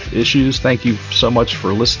Movies with Issues. Thank you so much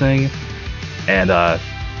for listening, and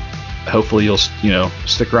hopefully you'll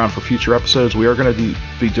stick around for future episodes. We are going to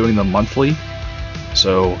be doing them monthly,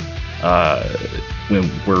 so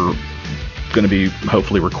we're going to be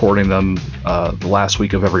hopefully recording them the last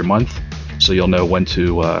week of every month, so you'll know when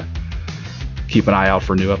to keep an eye out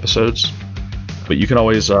for new episodes. But you can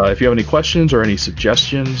always, if you have any questions or any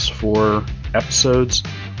suggestions for episodes,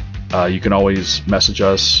 you can always message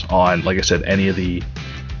us on, like I said, any of the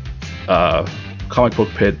Comic Book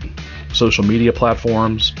Pit social media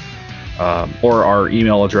platforms, or our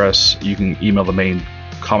email address. You can email the main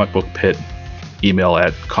Comic Book Pit email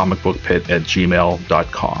at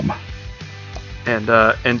comicbookpit@gmail.com. And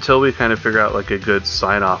until we kind of figure out like a good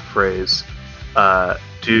sign-off phrase,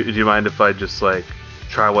 do you mind if I just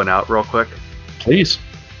try one out real quick? Please.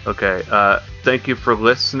 Okay. Thank you for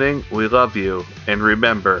listening. We love you, and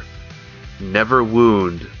remember, never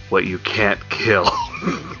wound what you can't kill.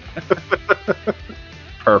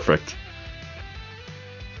 Perfect.